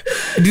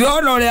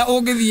 Ndiono ria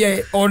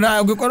ungithie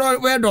ona ungikorwo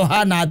wendo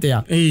hana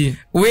atia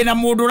wina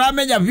mundu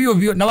ramenya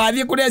biu na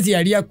wathie kuria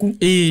ciari aku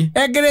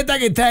engirite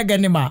gitenge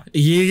nima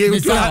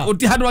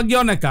uti handu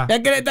angioneka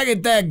engirite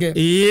gitenge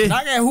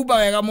nage humba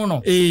wega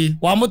muno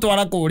wa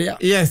mutwara kuria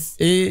yes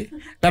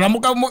kana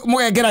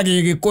mugekira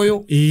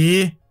gigikuyu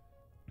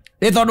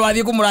tondu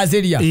wathie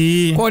kumuraciria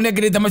ko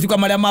negirite macuka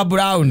maria ma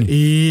brown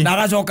na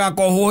agacoka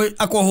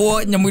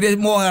akohwo nyamu ire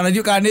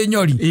mohanario kana ni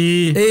nyori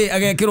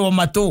agekirwo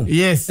matu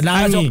yes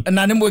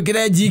na ni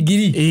mwikire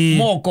jingiri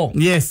moko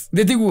yes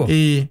nditiguo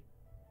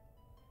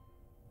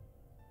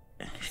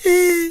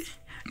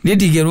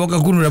ndigerwo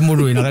kakunura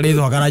mundu wina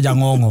ritwa Karanja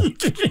ngongo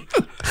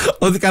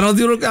othikana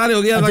uthiuruka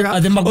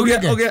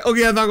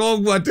ugietha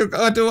gogwa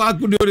ati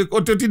waku ni uri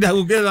ututinda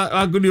ugetha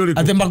waku ni uri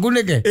ati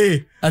makunike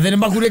ati ni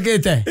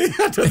makunikite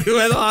ati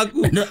wetha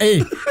waku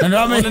na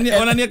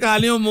ndamenya ona ni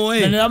kani umu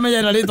na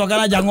ndamenya na ritwa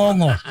Karanja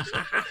ngongo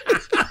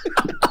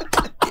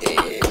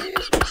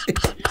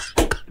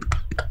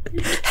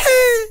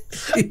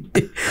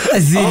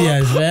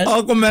serious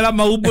man kumera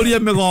maumburie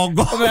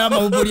migongo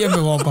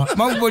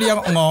maumburie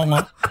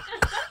ngongo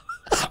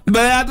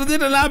mbere ya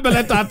tuthire na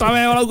mbere tata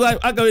we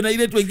orauga akawina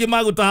ire twingi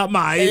magutaha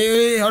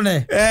mai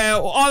one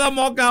othe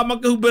moka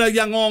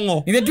makihumbiragia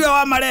ngongo ithe tuwe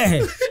wa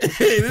marehe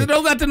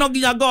ndauga ati no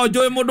nginya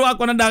ngonjo mundu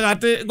wakwa na ndaga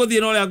ati nguthie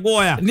no ria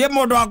nguoya nie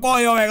mundu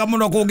wakwa yo wega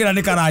muno kungira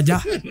ni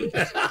Karanja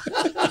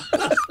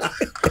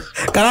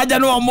Karanja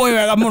no moyo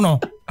wega muno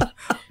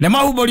ne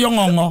mahumburio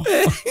ngongo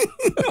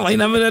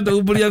maina mere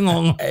tuhumburia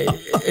ngongo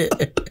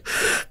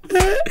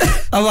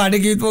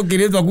abandikitwo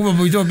kiritwa kuma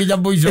muico kinya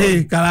muico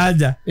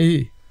Karanja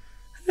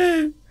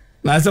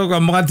na soka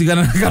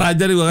mugatigana na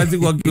Karanja ri wagati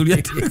kwa kiuria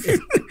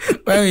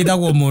wewe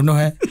itagwo muno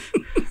he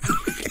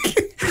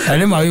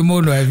ani mawi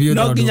muno he biyo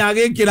no kinya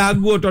gikira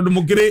nguo tondu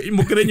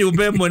mukire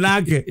nyumba imwe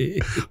nake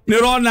ni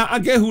rona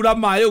akehura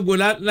mayo go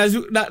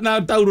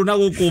na tauro na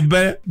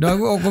gukumbe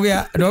ndogo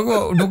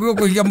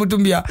kugia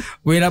mutumia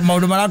wira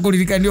maundu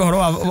marakuririkania uhoro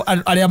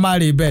wa aria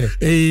mari mbere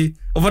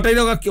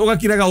ubataire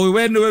ugakiraga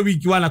we ni we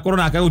wiki wana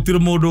korona akagutira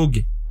mundu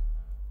ungi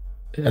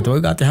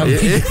atoi gate hau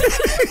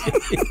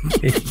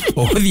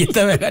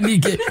othiete wega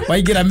ninge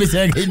waingira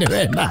micenge-ini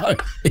we nawe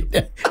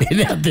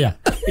ine atia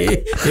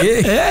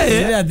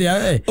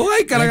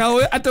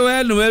ugaikaraga ati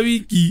we ni we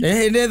wiki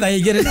ine thaa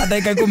igiri na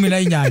ndagika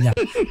 18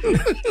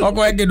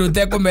 oko engindu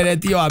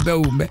utekumeretie wambe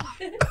ume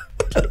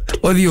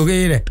Othio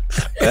gire.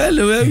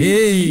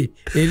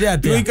 Ile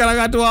ati.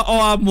 Ikaraga tu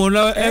o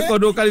amona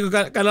ekondo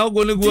kana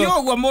ugo niguo. Ti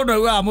ogwa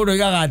mundu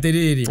igaga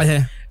atiriri.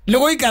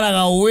 Lego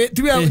ikaraga uwe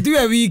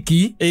tiwe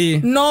wiki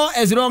no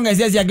as long as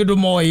yasi akindu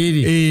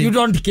moiri you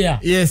don't care.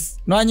 Yes.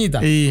 No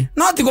anyita.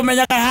 No ti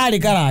kumenya hari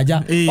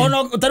karaja.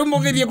 Ono taru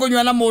mugithie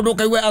kunywa na mundu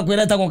kaigwe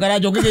akwira ta ko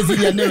karaja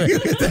ukigiciria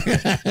niwe.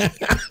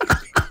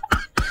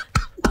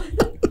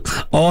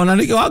 Ona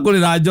niki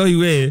wagurira njoi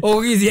we.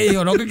 Ugicie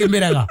iyo no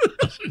kikimiraga.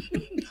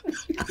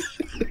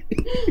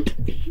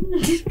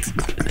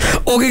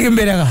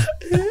 Ukikimiraga.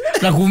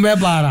 Na kumbe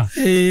bara.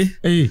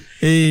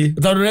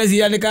 Utarurezi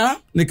ya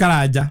ni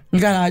karaja.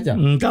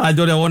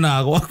 Karaja ule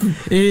wona gwaku.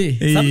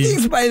 Some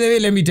things by the way,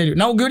 let me tell you.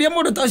 Na ugiuria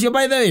mundu tasio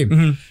by the way.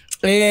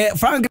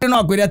 Frankly no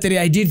akwira atiri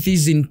I did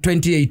this in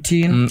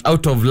 2018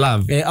 out of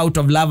love. Out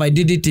of love I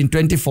did it in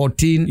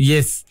 2014.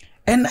 Yes.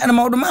 And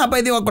maundu ma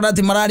by the way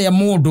wakorati mararia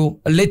mundu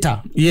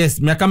later. Yes,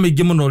 miaka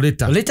mingi muno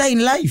later. Later in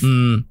life.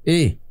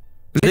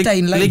 Later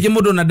in life. Legi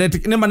mundu na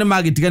date ne mane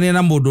magitigania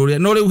na mundu ria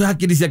no riu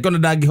hakiri ciake ona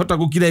ndangihota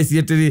gukira ici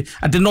atiri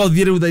ati no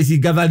thiire utha ici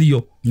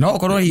gathario. No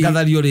korwo hi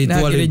gathario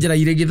ritwa ri njira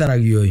ire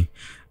githaragio i.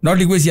 No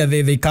digwecia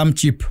they come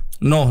cheap.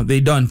 No,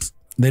 they don't.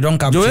 They don't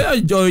come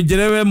cheap. Joy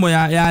jerewe mo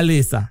ya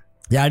lisa.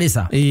 Ya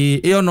lisa.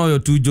 Iyo no yo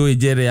tu joy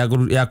jere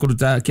ya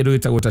kuruta kiru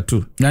gitagwo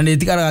tattoo. Na ni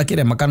tigaraga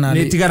kirema kana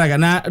ni tigaraga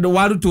na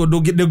warutwo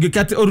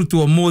ndungikate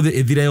urutwo mothe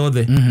ithire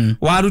yothe.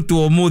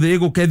 Warutwo mothe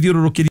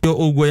igukethiururukirio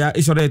uguo ya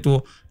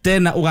icoretwo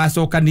tena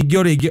ugacoka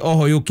ningio ringi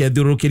oho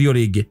yukethiururukirio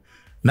ringi.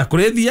 Na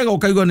kurethiaga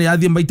ukaigwa ni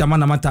yathie maita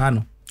mana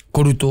matano.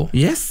 Kuruto.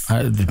 Yes.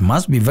 It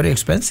must be very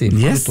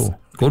expensive. Yes.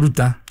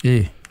 Kuruta.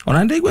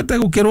 Ona ndaigwete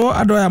gukirwo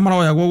andu aya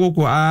maroyagwo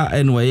guku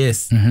a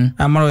NYS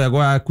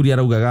maroyagwo a kuria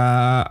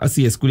raugaga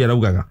CS kuria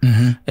raugaga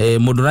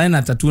mundu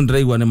raina tattoo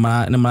ndiraigwa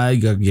ni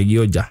maigagia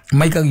gioja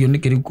maikagio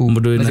nikiriku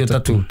mundu wina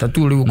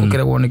tattoo riu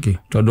kukeragwo niki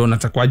tondu ona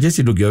ta kwa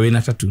Jesse ndugio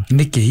wina tattoo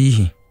niki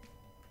hihi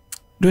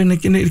ndo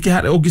niki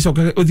hara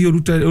ugicoka uthio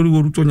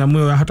ruto nyamu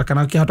yo hata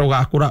kana kihata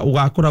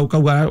ugakura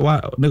ukauga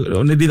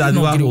ni ndirathi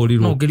wa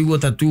hurirwo no kirigwo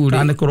tattoo ri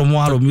kana korwo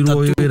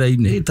mwarumirwo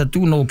wira-ini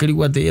tattoo no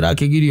kirigwo ati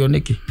irakigirio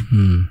niki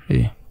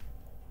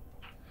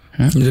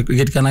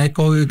Getikana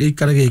eko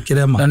ikara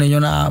gekirema na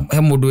nyona he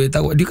mundu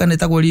wetagwo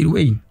ndikanetagwo Lil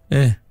Wayne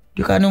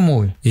ndikane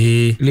umwe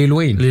Lil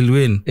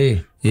Wayne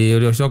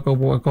uri ucoka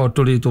kwa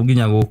turi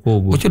tunginya guku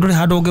uguo ucio nduri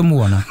handu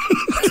ungimuona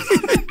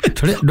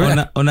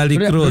ona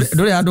Rick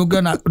nduri handu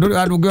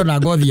ungiona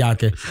ngothi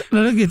yake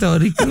na ngita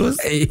Rick Ross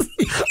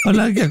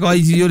ona ke kwa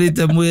ici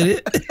yurite mwiri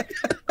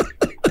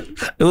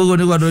uguo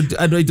ni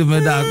andu aitu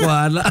menda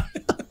kwana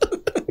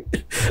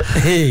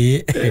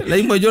la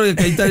imwe jore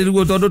kaitari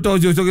rugo tondu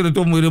tocio cogire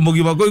to mwire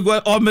mugima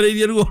koigwa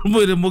omereirie rugo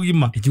mwire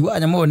mugima njigwa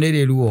nyamo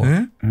nere rugo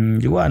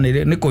njigwa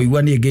ni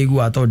koigwa ni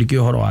ngeigwa tondu ki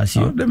uhoro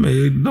wacio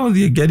ndeme no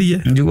thie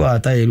ngerie njigwa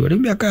atairu ri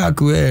miaka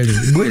yaku eri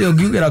ngwire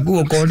ungiugera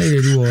kuo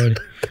konere rugo ri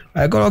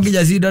aikoro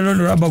kinya cindano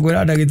nuramba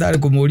kwira ndagitari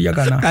kumuria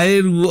kana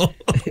kae rugo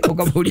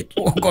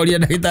ukamuria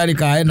ndagitari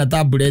kae na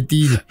tablet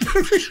iri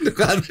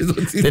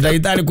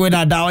ndagitari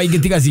kwina dawa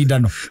ingitiga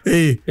cindano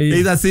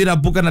either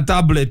syrup kana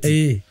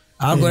tablet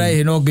agora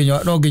he no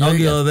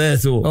nginyo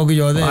theso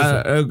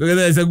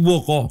gethece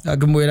guoko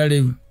akimwira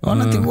riu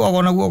ona ti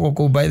guoko na guoko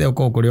ku by the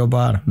ko kurio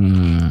bara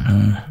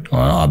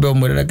ona abe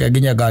umwira ke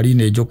nginya ngari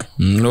ni njuke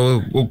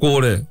no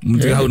ukure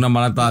mutiga hau na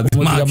maratathi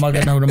mutiga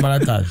magana hau na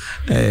maratathi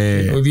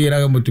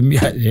uthiiraga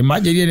mutumia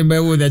imajirie ni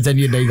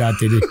meguthecania ndaiga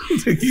atiri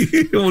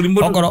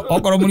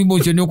okoro murimu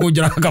ucio ni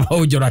ukunjuraga kaba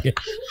unjurage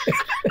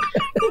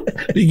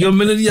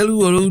ingiomeneria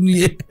ruo ruu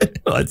nie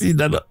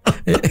wacindano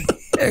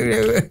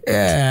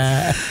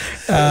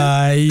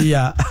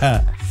yeah.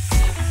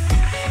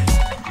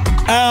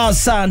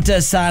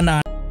 Asante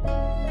sana.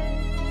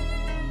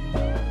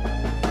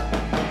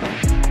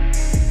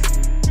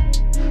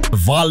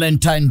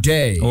 Valentine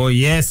Day. Oh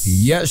yes.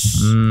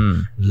 Yes.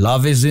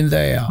 Love is in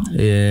there.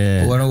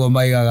 Yeah.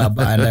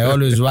 And I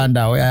always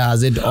wonder, where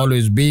has it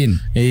always been?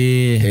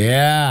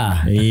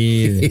 Yeah.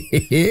 Okay,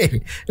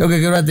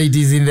 it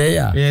is in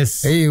there.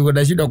 Yes.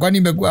 Unashinda kwani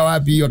imekuwa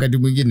wapi wakati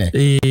mwingine?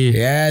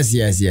 Yes.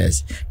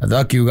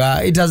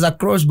 It has a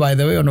cross by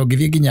the way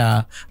onogithie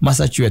kinya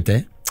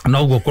Massachusetts.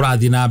 No go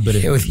kurathi na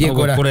mbere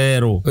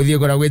kurero uthie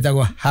kora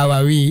gwitagwo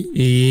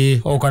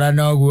Hawaii okora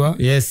noguo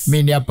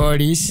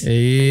Minneapolis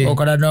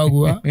okora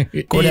noguo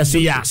kuria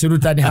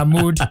Sultan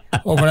Hamud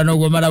okora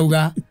noguo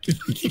marauga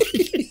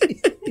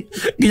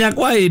ginya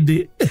kwa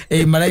hindi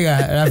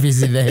maraiga love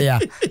is in the hair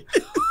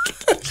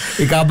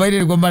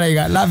ikabaire go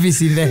maraiga love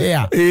is in the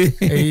hair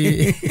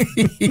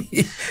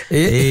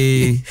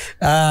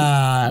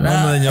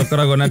no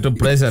nyokoragwo na to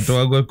pressure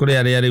to kuri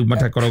ari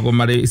matakoragwo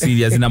mari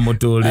serious na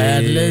muturi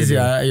I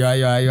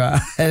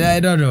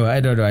don't know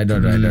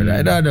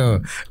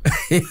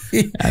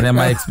and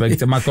I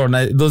expect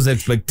those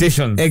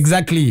expectations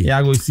exactly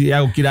yago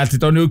kirati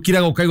to ni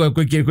ukira gukaigwa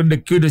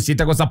kwindo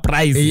citako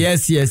surprise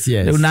yes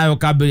unayo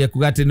kaberia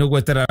kugati ni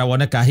gwetera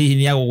woneka hihi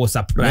ni yago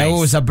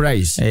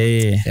surprise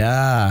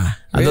yeah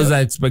and those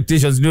are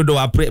expectations ni ndo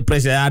wa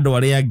pressure ya ndo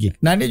ari angi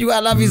na ni you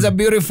love is a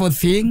beautiful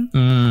thing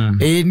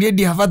ni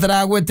ndi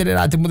habatara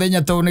gweterera ati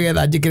muthenya to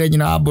nigetha njikire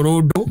nyina wa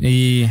burundu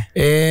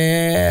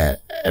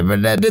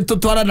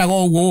tutwarana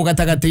go uguo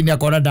gatagati-ini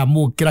akora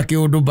ndamukira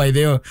kiundu by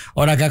the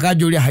ona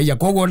kakanjuria haiya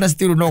koguo na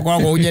still no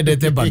koragwo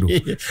unyendete bado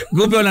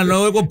ngombe ona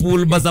no go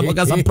pool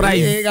basapaka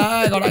surprise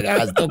kora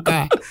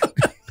gastoka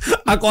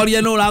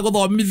akoria no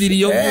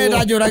uraguthomithirio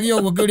ndajuragia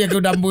uguo kiuria kiu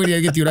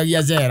ndamwirie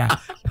gitiuragia cera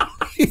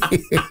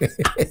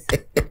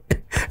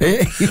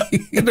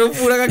ndo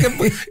furaga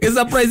ke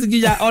surprise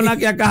kija ona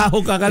ke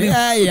akahuka kali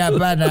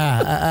hapana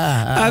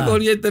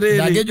akoria tere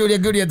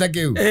ndagejuria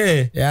takeu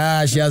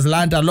yeah, she has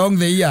learned along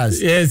the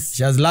years. Yes,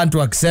 she has learned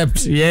to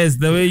accept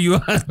the way you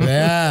are.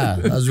 Yeah,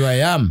 that's who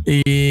I am.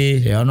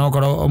 Ono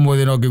koro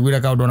omuthi no kigwira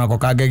kaundu nako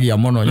kangegia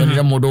muno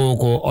nyonire mundu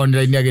uko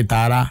online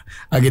agitara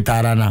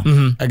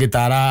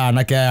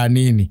anake aya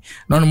nini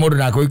no ni mundu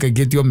nako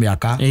ikagitio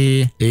miaka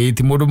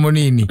ti mundu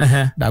munini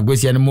na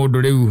ngwiciria ni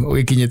mundu riu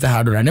wikinyite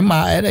handu na ni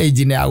ma era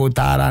age ya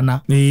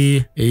gutarana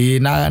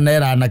na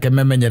era anake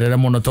memenyerere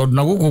muno tondu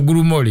na guku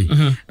ngurumori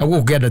na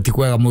guku kienda ti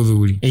kwega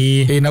muthuri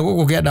na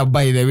guku kienda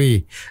by the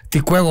way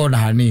ti kwega ona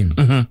hanini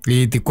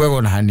ti kwega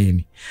ona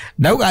hanini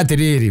ndauga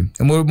atiriri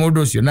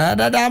mundu ucio na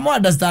ndamu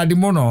understand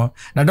muno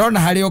na ndona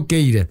hari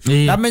okeire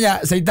ndamenya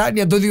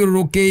saitani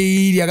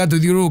atuthiururukiria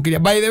agatuthiururukiria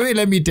by the way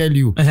let me tell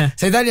you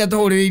saitani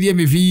atuhuririe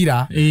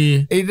mibira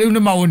riu ni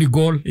maoni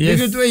goal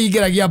riu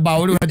twingiragia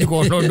bao riu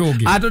hatikona undu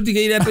ungi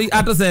atutigeire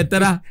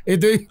atusetera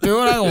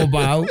tuyuraga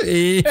bao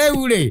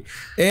eure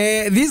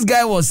this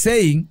guy was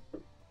saying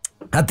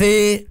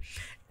ati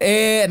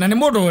na ni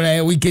mundu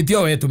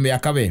wikitio wetu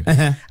miaka we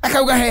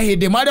akauga he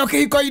hindi mari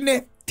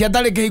okihiko-ini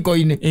tiatari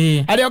kihiko-ini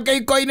ari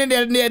okihiko-ini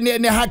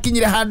ni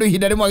hakinyire handu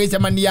ihinda rimwe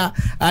agicemania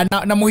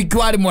na muhiki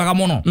wari mwega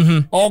muno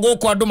o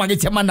guku andu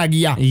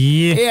magicemanagia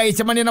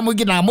agicemania na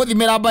muhiki na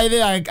muthimira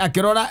baithe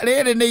akirora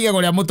riri ni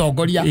igego ria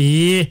mutongoria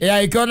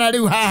ikiona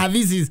riu haha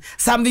this is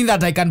something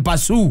that I can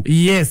pursue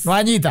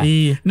nwanyita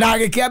na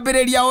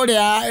agikiambiriria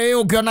uria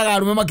ukionaga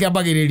arume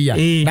makiambagiriria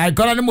na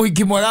ikora ni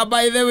muhiki mwega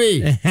by the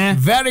way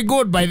very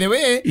good by the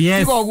way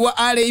ikoguo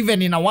ari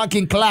even in a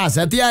working class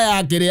atia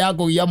yakiri ya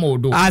kugia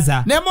mundu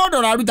ne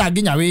mundu raruta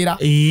nginya wira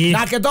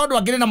nake tondu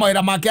akiri na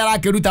mawira make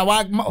arakiruta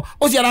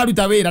ucio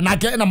araruta wira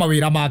nake na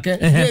mawira make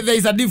there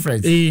is a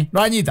difference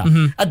nwanyita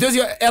ati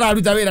ucio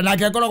araruta wira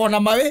nake akoragwo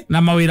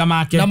na mawira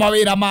make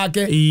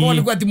ko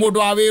ni kwati mundu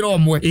wa wira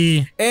omwe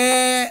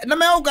na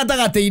meuka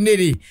tagati-ini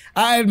ri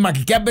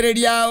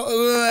makikiambiriria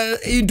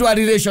into a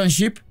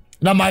relationship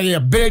na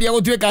magiambiriria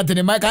gutuika ati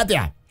ni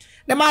makatia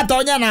ni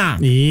matonyana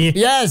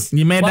yes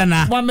ni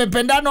medana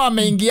wamependana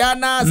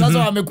wameingiana sasa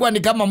wamekuwa ni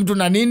kama mtu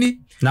na nini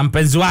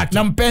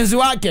na mpenzi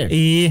wake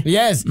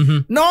yes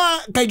no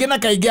kaigena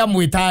kaigia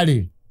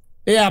mwitari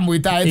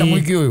amwita eta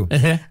mwiki uyu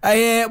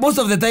most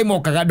of the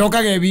time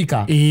ndokage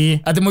wika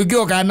ati mwiki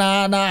oka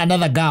na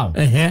another girl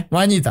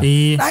wanyita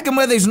nake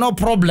mwe there is no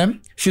problem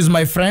she's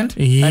my friend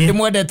and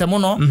mwendete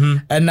muno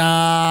and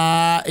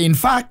in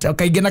fact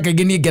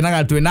kaigeni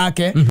genaga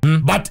twinake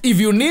but if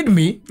you need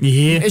me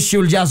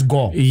she'll just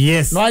go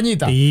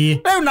wanyita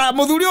na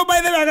muthuri o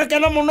by the way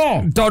agakena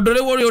muno tondu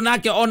riu uri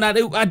nake ona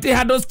riu ati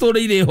hando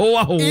story ire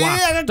hoa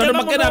tondu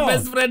makena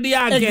best friend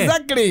yake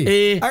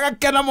exactly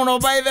agakena muno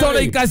by the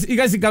way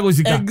ikasika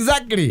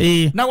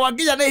exactly na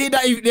wakinya ni hinda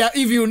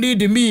if you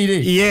need me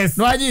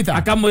nwanyita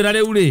akamwira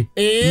riu ri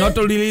not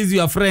to release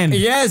your friend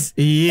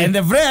and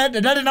the friend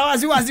ndari na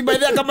wasi by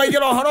the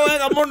akamaigera horo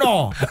wega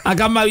muno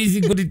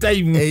akamawisi good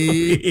time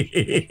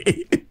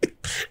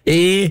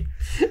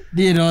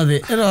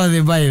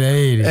Erothe by the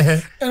way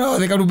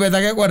erothe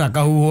karubeta gekwa na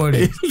kahuho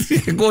ri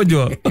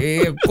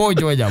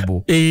kojo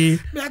jabu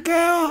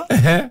miaka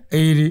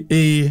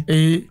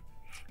iri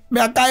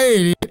miaka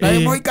iri na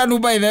muikanu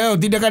by the way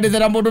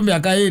utindekanithera mundu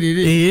miaka iri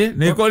ri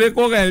ni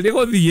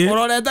guthie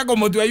urorete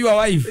kumutua your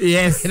wife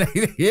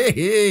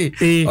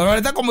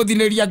urorete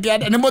kumuthineria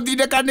kianda ni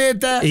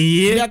mutindekanite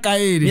miaka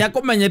iri ni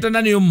akumenyete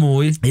na ni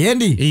umui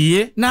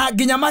yendi na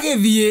nginya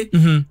magithie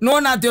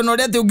no na ati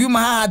onorete ungiuma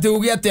haha ati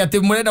ugi ati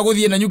murenda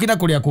guthie na nyuki na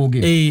kuria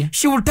kungi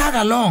she will tag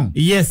along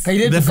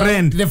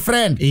the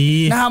friend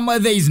na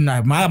there is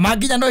na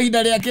maginya no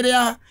hinda ria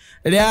kiria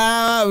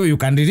you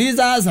can release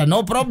us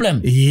no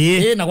problem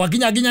na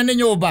wakinya ginya ni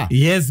nyumba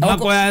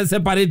mako ya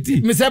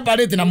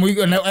separate na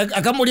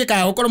akamurie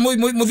ka ukoro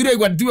muthiro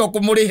igwa tiwe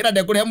kumurihira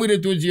de kuria mwire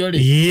tucio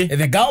ri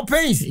the girl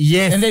pays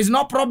and there is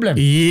no problem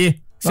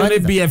so the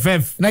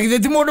BFF na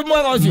githeti mundu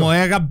mwega ucio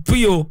mwega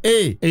pio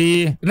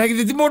na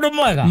githeti mundu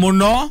mwega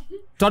muno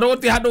tondu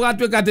guti handu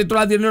gatwika ati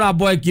turathie ni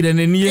uramboekire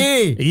ni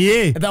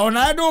nie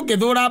ona ndu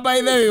ngithura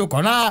by the way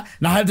ukona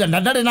na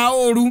ndari na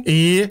uru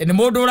ni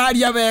mundu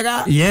uraria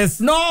wega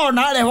no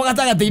na reho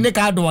gatagati-ini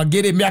ka andu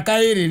angiri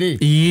miaka iri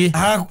ri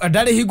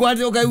ndari hingwa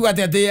ati ukaigua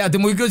ati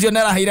muiki ucio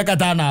neraheire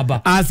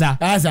katanamba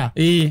aca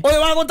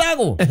uyu wa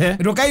gutagu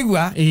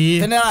ndukaigua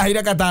tene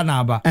araheire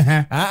katanamba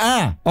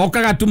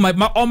okaga tu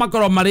o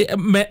makoro mari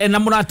na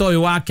murata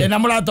uyu wake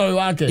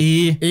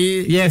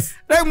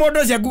riu mundu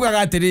ucio akugaga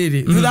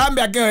atiriri thutha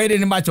miaka iyo iri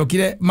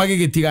macokire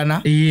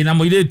magigitigana na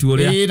muiretu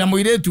uria na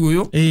muiretu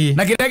uyu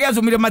na kiria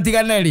giacumire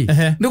matigane ri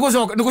ni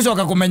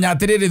gucoka kumenya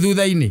atiriri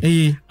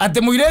thutha-ini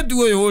ati muiretu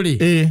uyu ri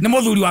ni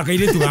muthuri wa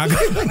kairitu gaka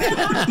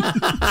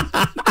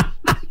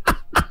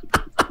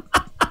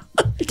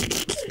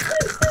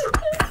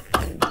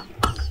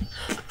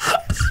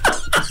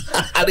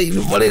Ari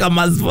ni polega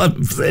mas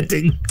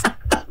setting.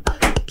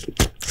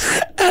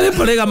 Ari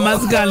polega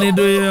mas gane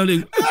do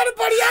yori. Ari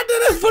poriade.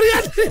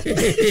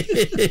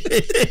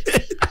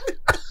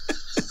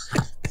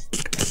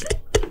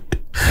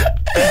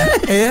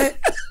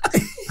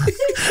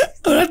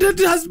 Ora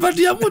tete husband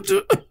ya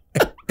mtu.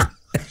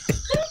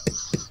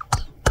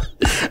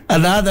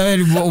 Another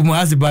very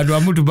umasi bado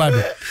wa mtu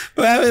bado.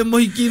 Wewe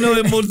muhikino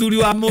we muthuri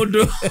wa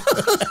mundu.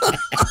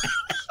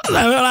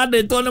 Na wewe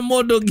ndetone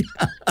mundu.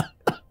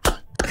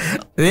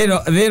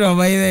 Thero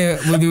maithe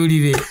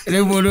muthuri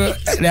ri mundu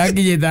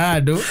rakinyita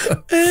andu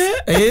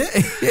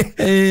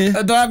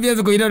twambie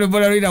thukuina ri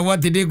mbona rina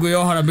gwati ndi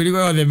ngwiohora mirigo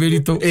yothe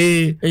miritu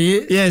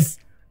yes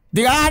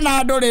tigana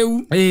andu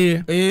riu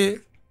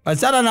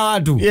achana na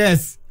watu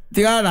yes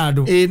tigana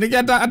andu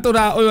niketa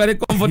atura uyu ari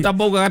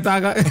comfortable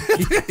gataga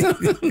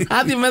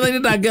athi metha-ini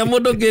ndangea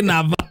mundu ngi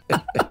namba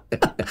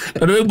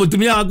tondu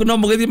mutumia waku no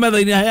mugithi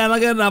metha-ini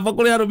aheanage namba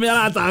kuri arumi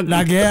aratanga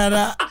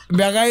ndakeana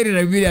miaka iri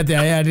na ibiri ati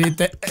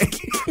aheanite.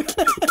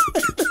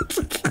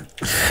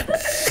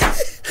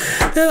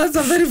 That's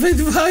a very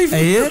faithful wife.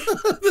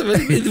 That's a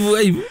very faithful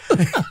wife.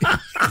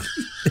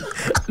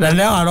 Na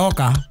leo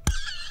aroka.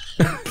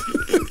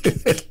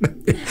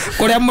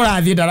 Kuria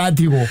murathi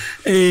ndaratigwo.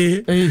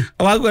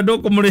 Waku ndo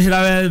kumurihira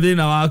we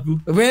thina waku.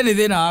 We ni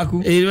thina waku.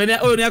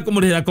 Uyu ni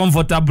akumurihira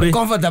comfortably.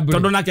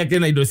 Tondu nake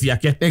kena indo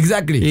ciake.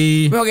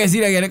 Exactly. We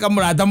ogeciragia reka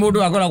murata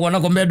mundu akoragwo na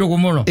komendo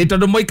gumono.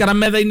 Tondu moikara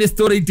metha-ini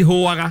story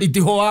itihuaga.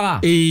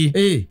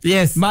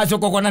 Yes.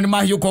 Macoko kona ni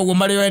mahiuka uguo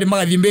mari weri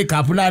magathi make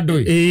up na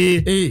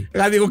ndui.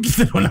 Gathi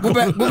gukithirwo na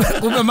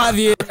kumbe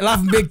mathi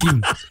laugh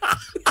making.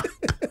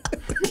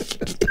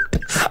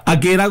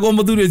 Akirago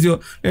muthuri ucio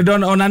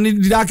ndona ona ni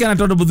ndirakena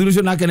tondu muthuri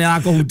ucio nake ni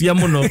arakuhutia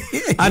muno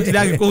ati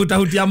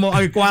ndagikuhutahutia mo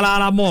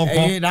agikwarara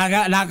moko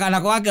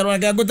na kwake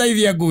rwake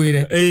ngutaithia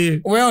ngwire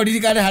we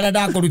oririkane haria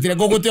ndakurutire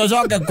ngugutia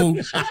ucoke ku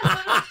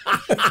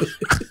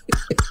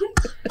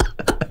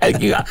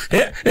akiga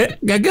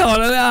ngeke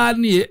horera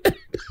nie.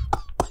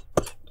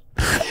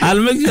 I'll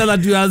make sure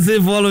that you are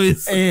safe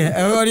always.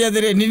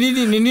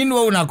 Nini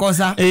wewe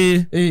unakosa?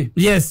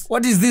 Yes.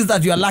 What is this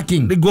that you are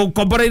lacking? Go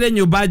komboraire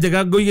nyumba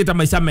njega ngoigita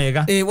maisha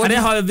mega.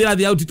 Aria ho thira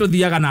thia uti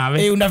tuthiaga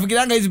nawe.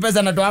 Unafikiranga hizi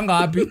pesa natoanga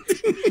wapi?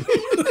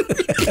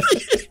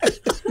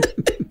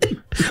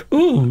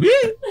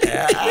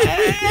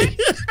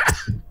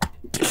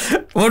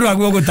 Watu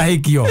wakuwa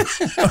kutahikio.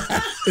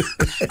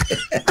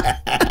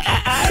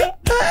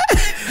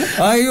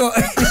 Ayo.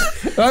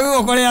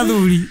 Wakuwa kore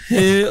athuri.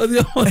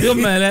 Odio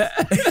mere.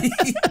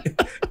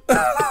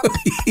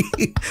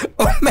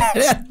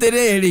 Omere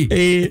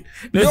atiriri.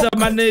 Nesa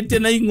manete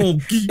na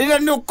ingoki. Ina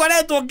ni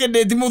ukoretwo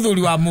kindeti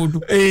muthuri wa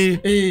mundu.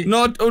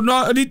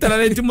 No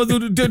literally ti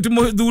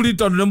muthuri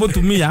tondu ni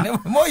mutumia.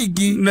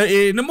 Moiki.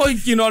 Ni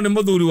moiki no ni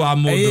muthuri wa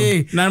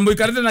mundu. Na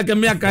muikarite nake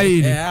miaka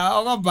iri.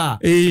 Ogopa.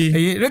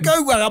 Reke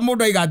uiguaga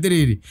mundu aiga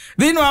atiriri.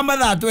 Thini wa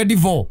mathaa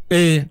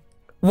 24.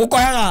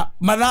 Gukoyaga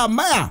mathaa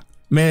maya.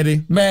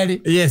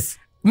 Meri. Yes.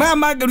 Maya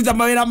mangiruta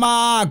mawira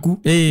maku.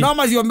 No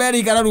macio meri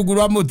ikara rungu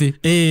rwa muti.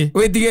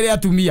 Witigire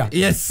atumia.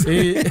 Yes.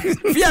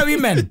 Fear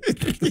women.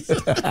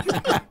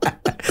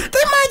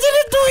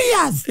 Imagine 2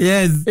 years.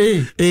 Yes.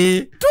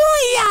 2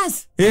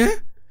 years.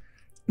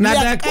 Na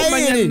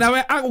ndakumanya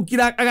nawe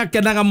agukira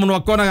agakenaga muno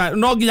akonaga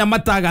no nginya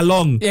mataga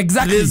long.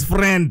 Exactly. This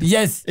friend.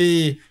 Yes.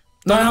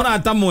 No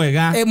murata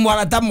mwega.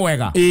 Murata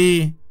mwega.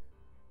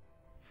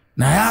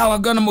 Na ya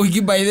wagana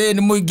muhiki by the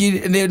ni muhiki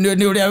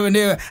ni uria ni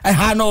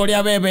hana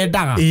uria bebe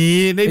ndaga.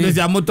 Ni indo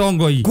cia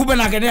mutongoi. Kumbe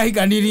nake ni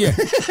ahikanirie.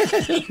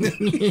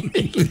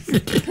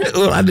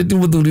 Andi tu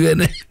muthuri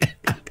wene.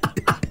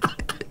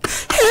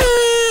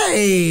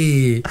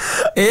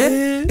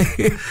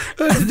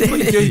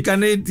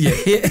 Muhikanitie.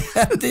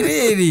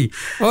 Atiriri.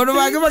 Ono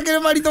makire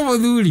marito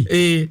muthuri.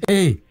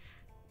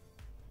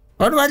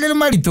 Watu wageni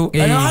marito.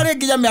 Ano hari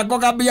kinya miako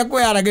kambia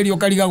kweyaragirio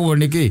karigagwo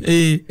niki.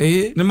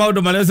 Ni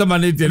maundu maria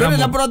cemanitie namo.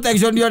 Na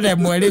protection yo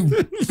nemwe riu.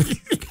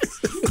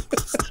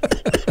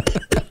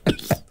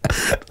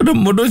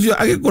 Mundu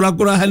ucio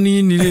agikurakura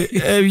hanini ri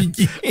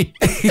wiki.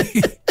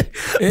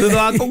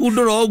 Thutha wa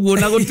kugundura uguo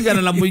na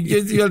gutigana na muingi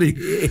ucio ri.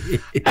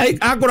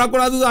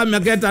 Akurakura thutha wa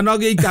miaka 5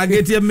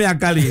 giikangitie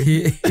miaka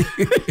ri.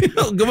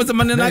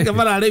 Ngimucemania nake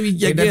barare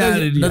wiki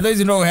akihariria. Na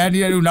thaici no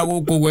uheanire riu na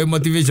guku gwe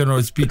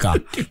motivational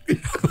speaker.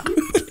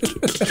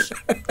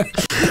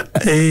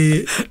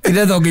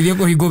 Ira thongithie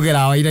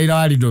kuhingukira Wainaina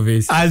wa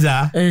Renovation.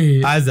 Aza.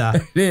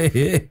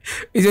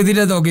 Icio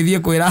thire thongithie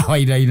kwira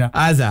Wainaina.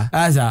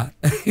 Aza.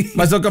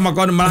 Macoka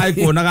makoni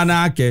maraikuonaga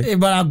nake.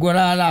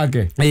 Marakuonaga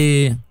nake.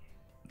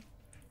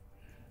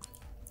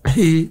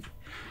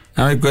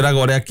 Arakwiraga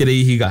uria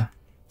kiri ihiga.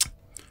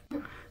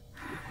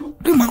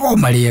 Riu makoragwo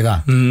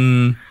mariega.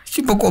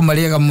 Ciboko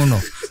mariega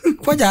muno.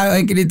 Kwaja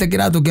ekirite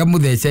kiratu kia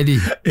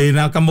mutheceri.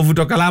 Na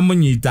kamavuto kala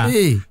munyita.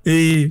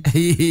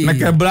 Na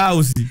ka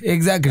blouse.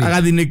 Exactly.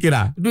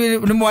 Agathinikira.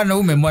 Ni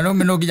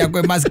mwanaume no kinya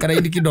kwe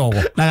mascara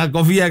kidogo. Na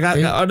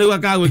gakofia ondiwa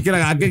kagwikira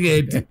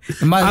gakegeti.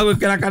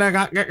 Agwikira kara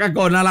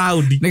gakona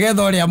laudi.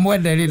 Nigetha uria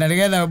mwenderi na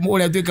nigetha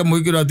uria tuike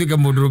muigiro atuike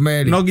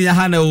mundurume. No ginya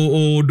hane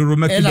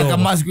undurume kidogo.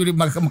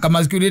 Ena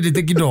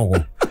kamasculinity kidogo.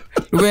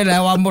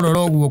 Wena wa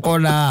muroro guo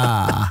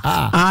kona.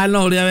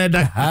 No uria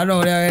wendaga. No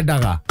uria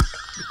wendaga.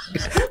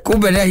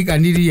 Kumbe ni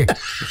hikanirie.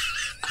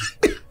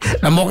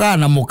 Na moka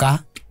na muka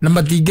na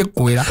matinge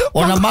kwira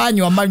ona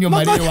manywa mari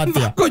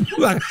watia.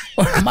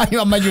 Ona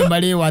manywa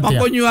mari watia.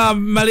 Makonywa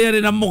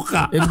mari na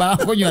muka.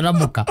 Makonywa na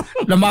muka.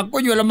 Na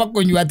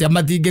makonywa atia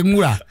matinge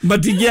ngura.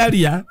 Matinge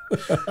aria.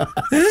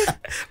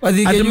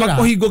 Matinge ngura.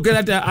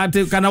 Makuhingukira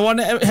ati kana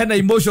wone hena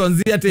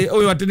emotions ati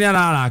uyu ati ni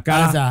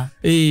araraka.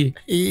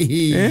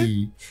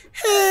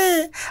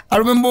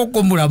 Arume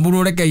moko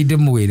muramuru reke inde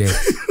mwire.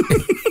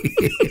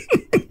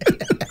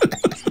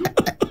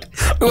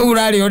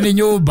 Urari oni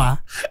nyumba.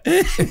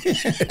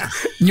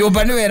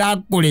 Nyumba niwe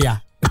rakuria.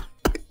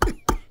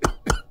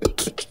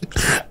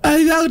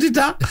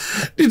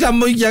 Tita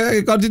muikia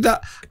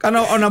gikotita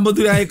kana ona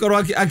muthuri agikorwo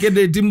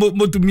akendeti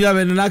mutumia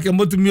wene nake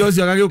mutumia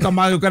ucio agagiuka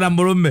magiuka na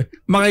murume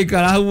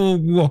magaikara hau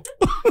uguo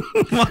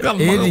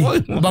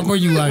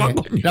bakonyuage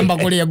na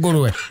bakuria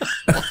ngurwe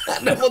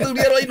na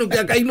muthuri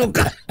roinuka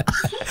akainuka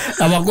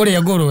na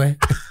bakuria ngurwe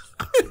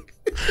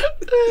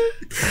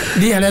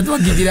ni aria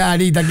twakithira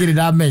ari takiri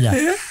ndamenya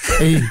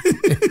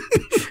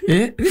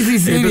this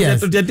is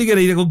serious.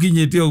 Tutiatigereire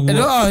gukinyite uguo.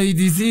 No, it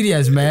is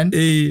serious, man.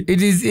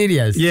 It is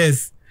serious.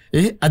 Yes.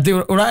 Ati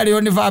urari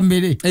oni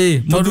family.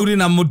 Muthuri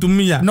na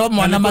mutumia. No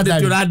mwana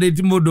matari.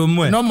 Turadate mundu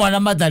umwe. No mwana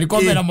matari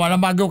komera mwana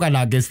mangiuka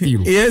nake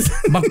still. Yes.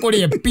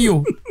 Bakuri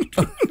pio.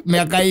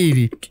 Miaka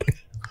iri.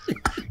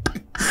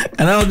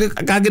 Ana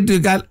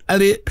kagituika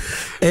ari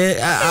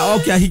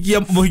okia hikia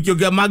muhikio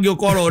kia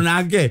mangiukoro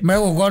nake.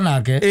 Megukoro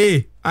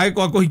nake.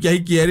 Aiko akuhikia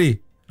hikia ri.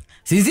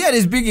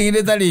 Sincerely speaking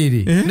ni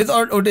tariri.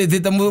 Ni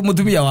thita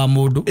mutumia wa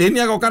mundu. Ni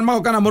agoka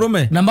na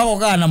murume. Na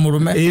magoka na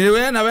murume.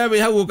 We na wewe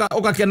hau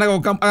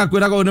ukakenaga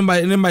agakwiraga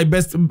ni my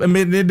best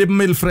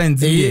male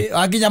friends.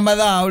 Akinya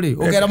mathaa uri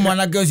ukera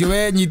mwanake ucio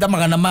we nyita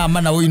magana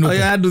mama na uinuke.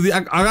 Ya nduthi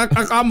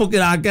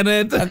akamukira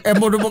akenete.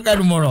 Mundu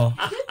mukenu muno.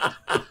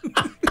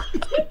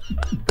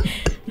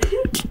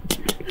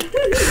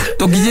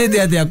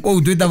 Tukijete atia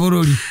kou twita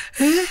bururi.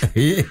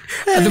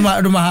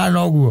 Atuma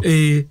mahana oguo.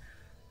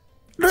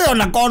 Ndio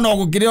na kono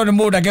gukireo ni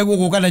mundu ake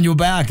gukuka na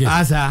nyumba yake.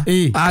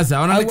 Asa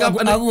ona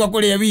agua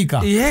kuria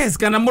wika. Yes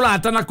kana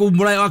mulata na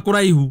kumura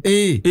kuraihu.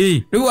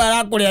 Riu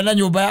arakuria na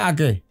nyumba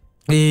yake.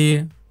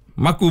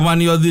 Makuma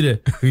ni othire.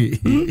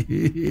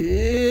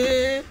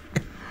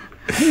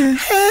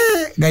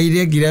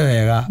 Gaire ngire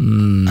wega.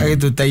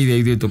 Agituteithia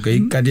ithu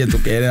tukeikaria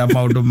tukerera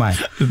maundu maya.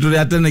 Turi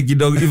atene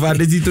kidogo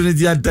ibande citu ni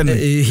cia tene.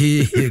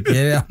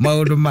 Kerera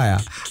maundu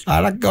maya.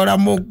 Arake ora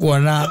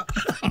mukuona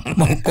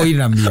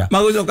mukoinamia.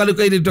 Magucoka ni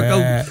kaire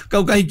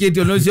kau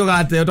kahikitio no cio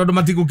gate tondu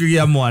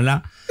matikukigia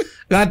mwana.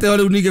 Gate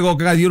ori unike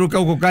goka gathiuruka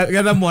uko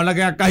getha mwana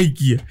ga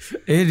kahikie.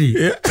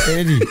 Eri.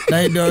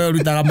 Na ndio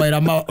rutaga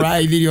maira ma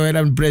raithirio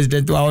era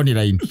president wa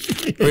online.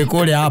 We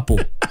kore hapo.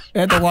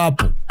 Eto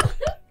hapo.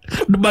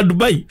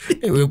 Dubai.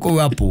 We ko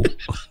hapo.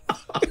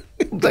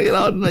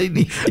 Utagira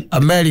online.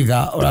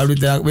 America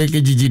uraruta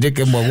weke jijinde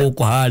kemwe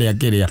guko haria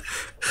kiria.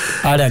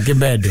 Haria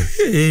kibende.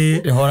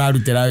 Hora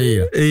rutira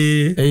wira.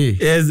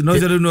 Yes, no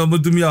jero no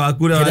mutumia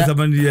wakure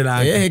wacamanirie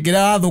nake.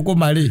 Kira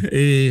thukuma ri.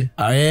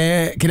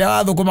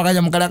 Kira thukuma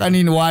kanya mukara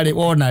kanini wari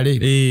wona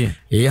ri.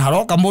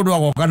 Haroka mundu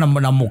agoka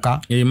na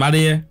muka.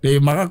 Marie.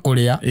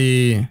 Magakuria.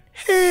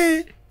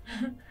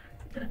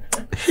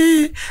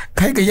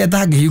 Kai kaya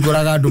tangi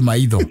higuraga andu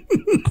maitho.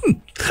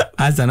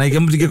 Asa na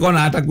ikemutike kona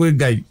hata kwe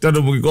ngai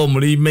tondu mugiko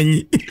muri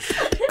menyi.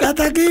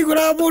 Kata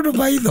kigura mundu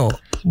maitho.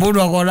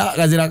 Mundu akona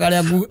gazira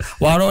karia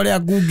waro ria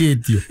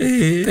kungitio.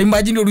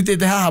 Imagine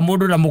urutete haha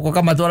mundu na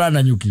muko matwara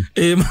na nyuki.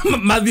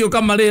 Mathio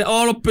kama ri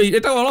all paid.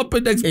 Eta all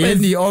paid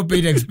expense. All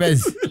paid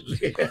expense.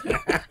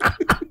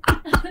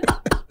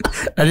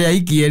 Ari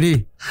aikie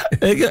ri.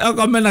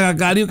 Akamena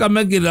gakari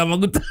ukamekira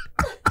maguta.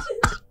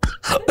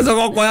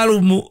 Soko kwa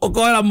rumu,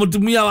 ukoera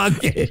mutumia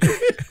wake.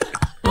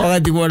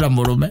 Wakati kuona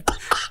murume.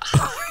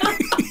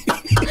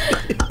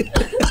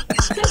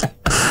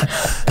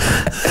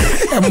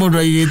 Mundu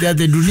aigite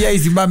ati dunia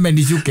isimame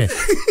nishuke.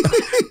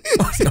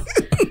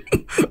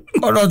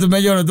 Ono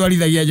tumenyora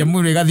twarithagia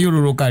nyamu ri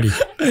gathiururuka ri.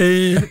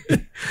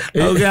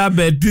 Oge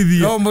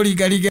abetithio. No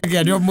murikarike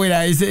kia ndio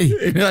mwira ici.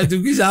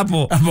 Atukisha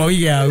hapo. Hapo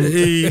ige hau.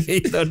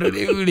 Tondu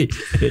ni uri.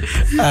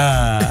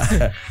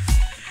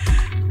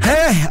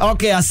 Hey,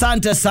 okay,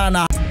 asante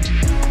sana.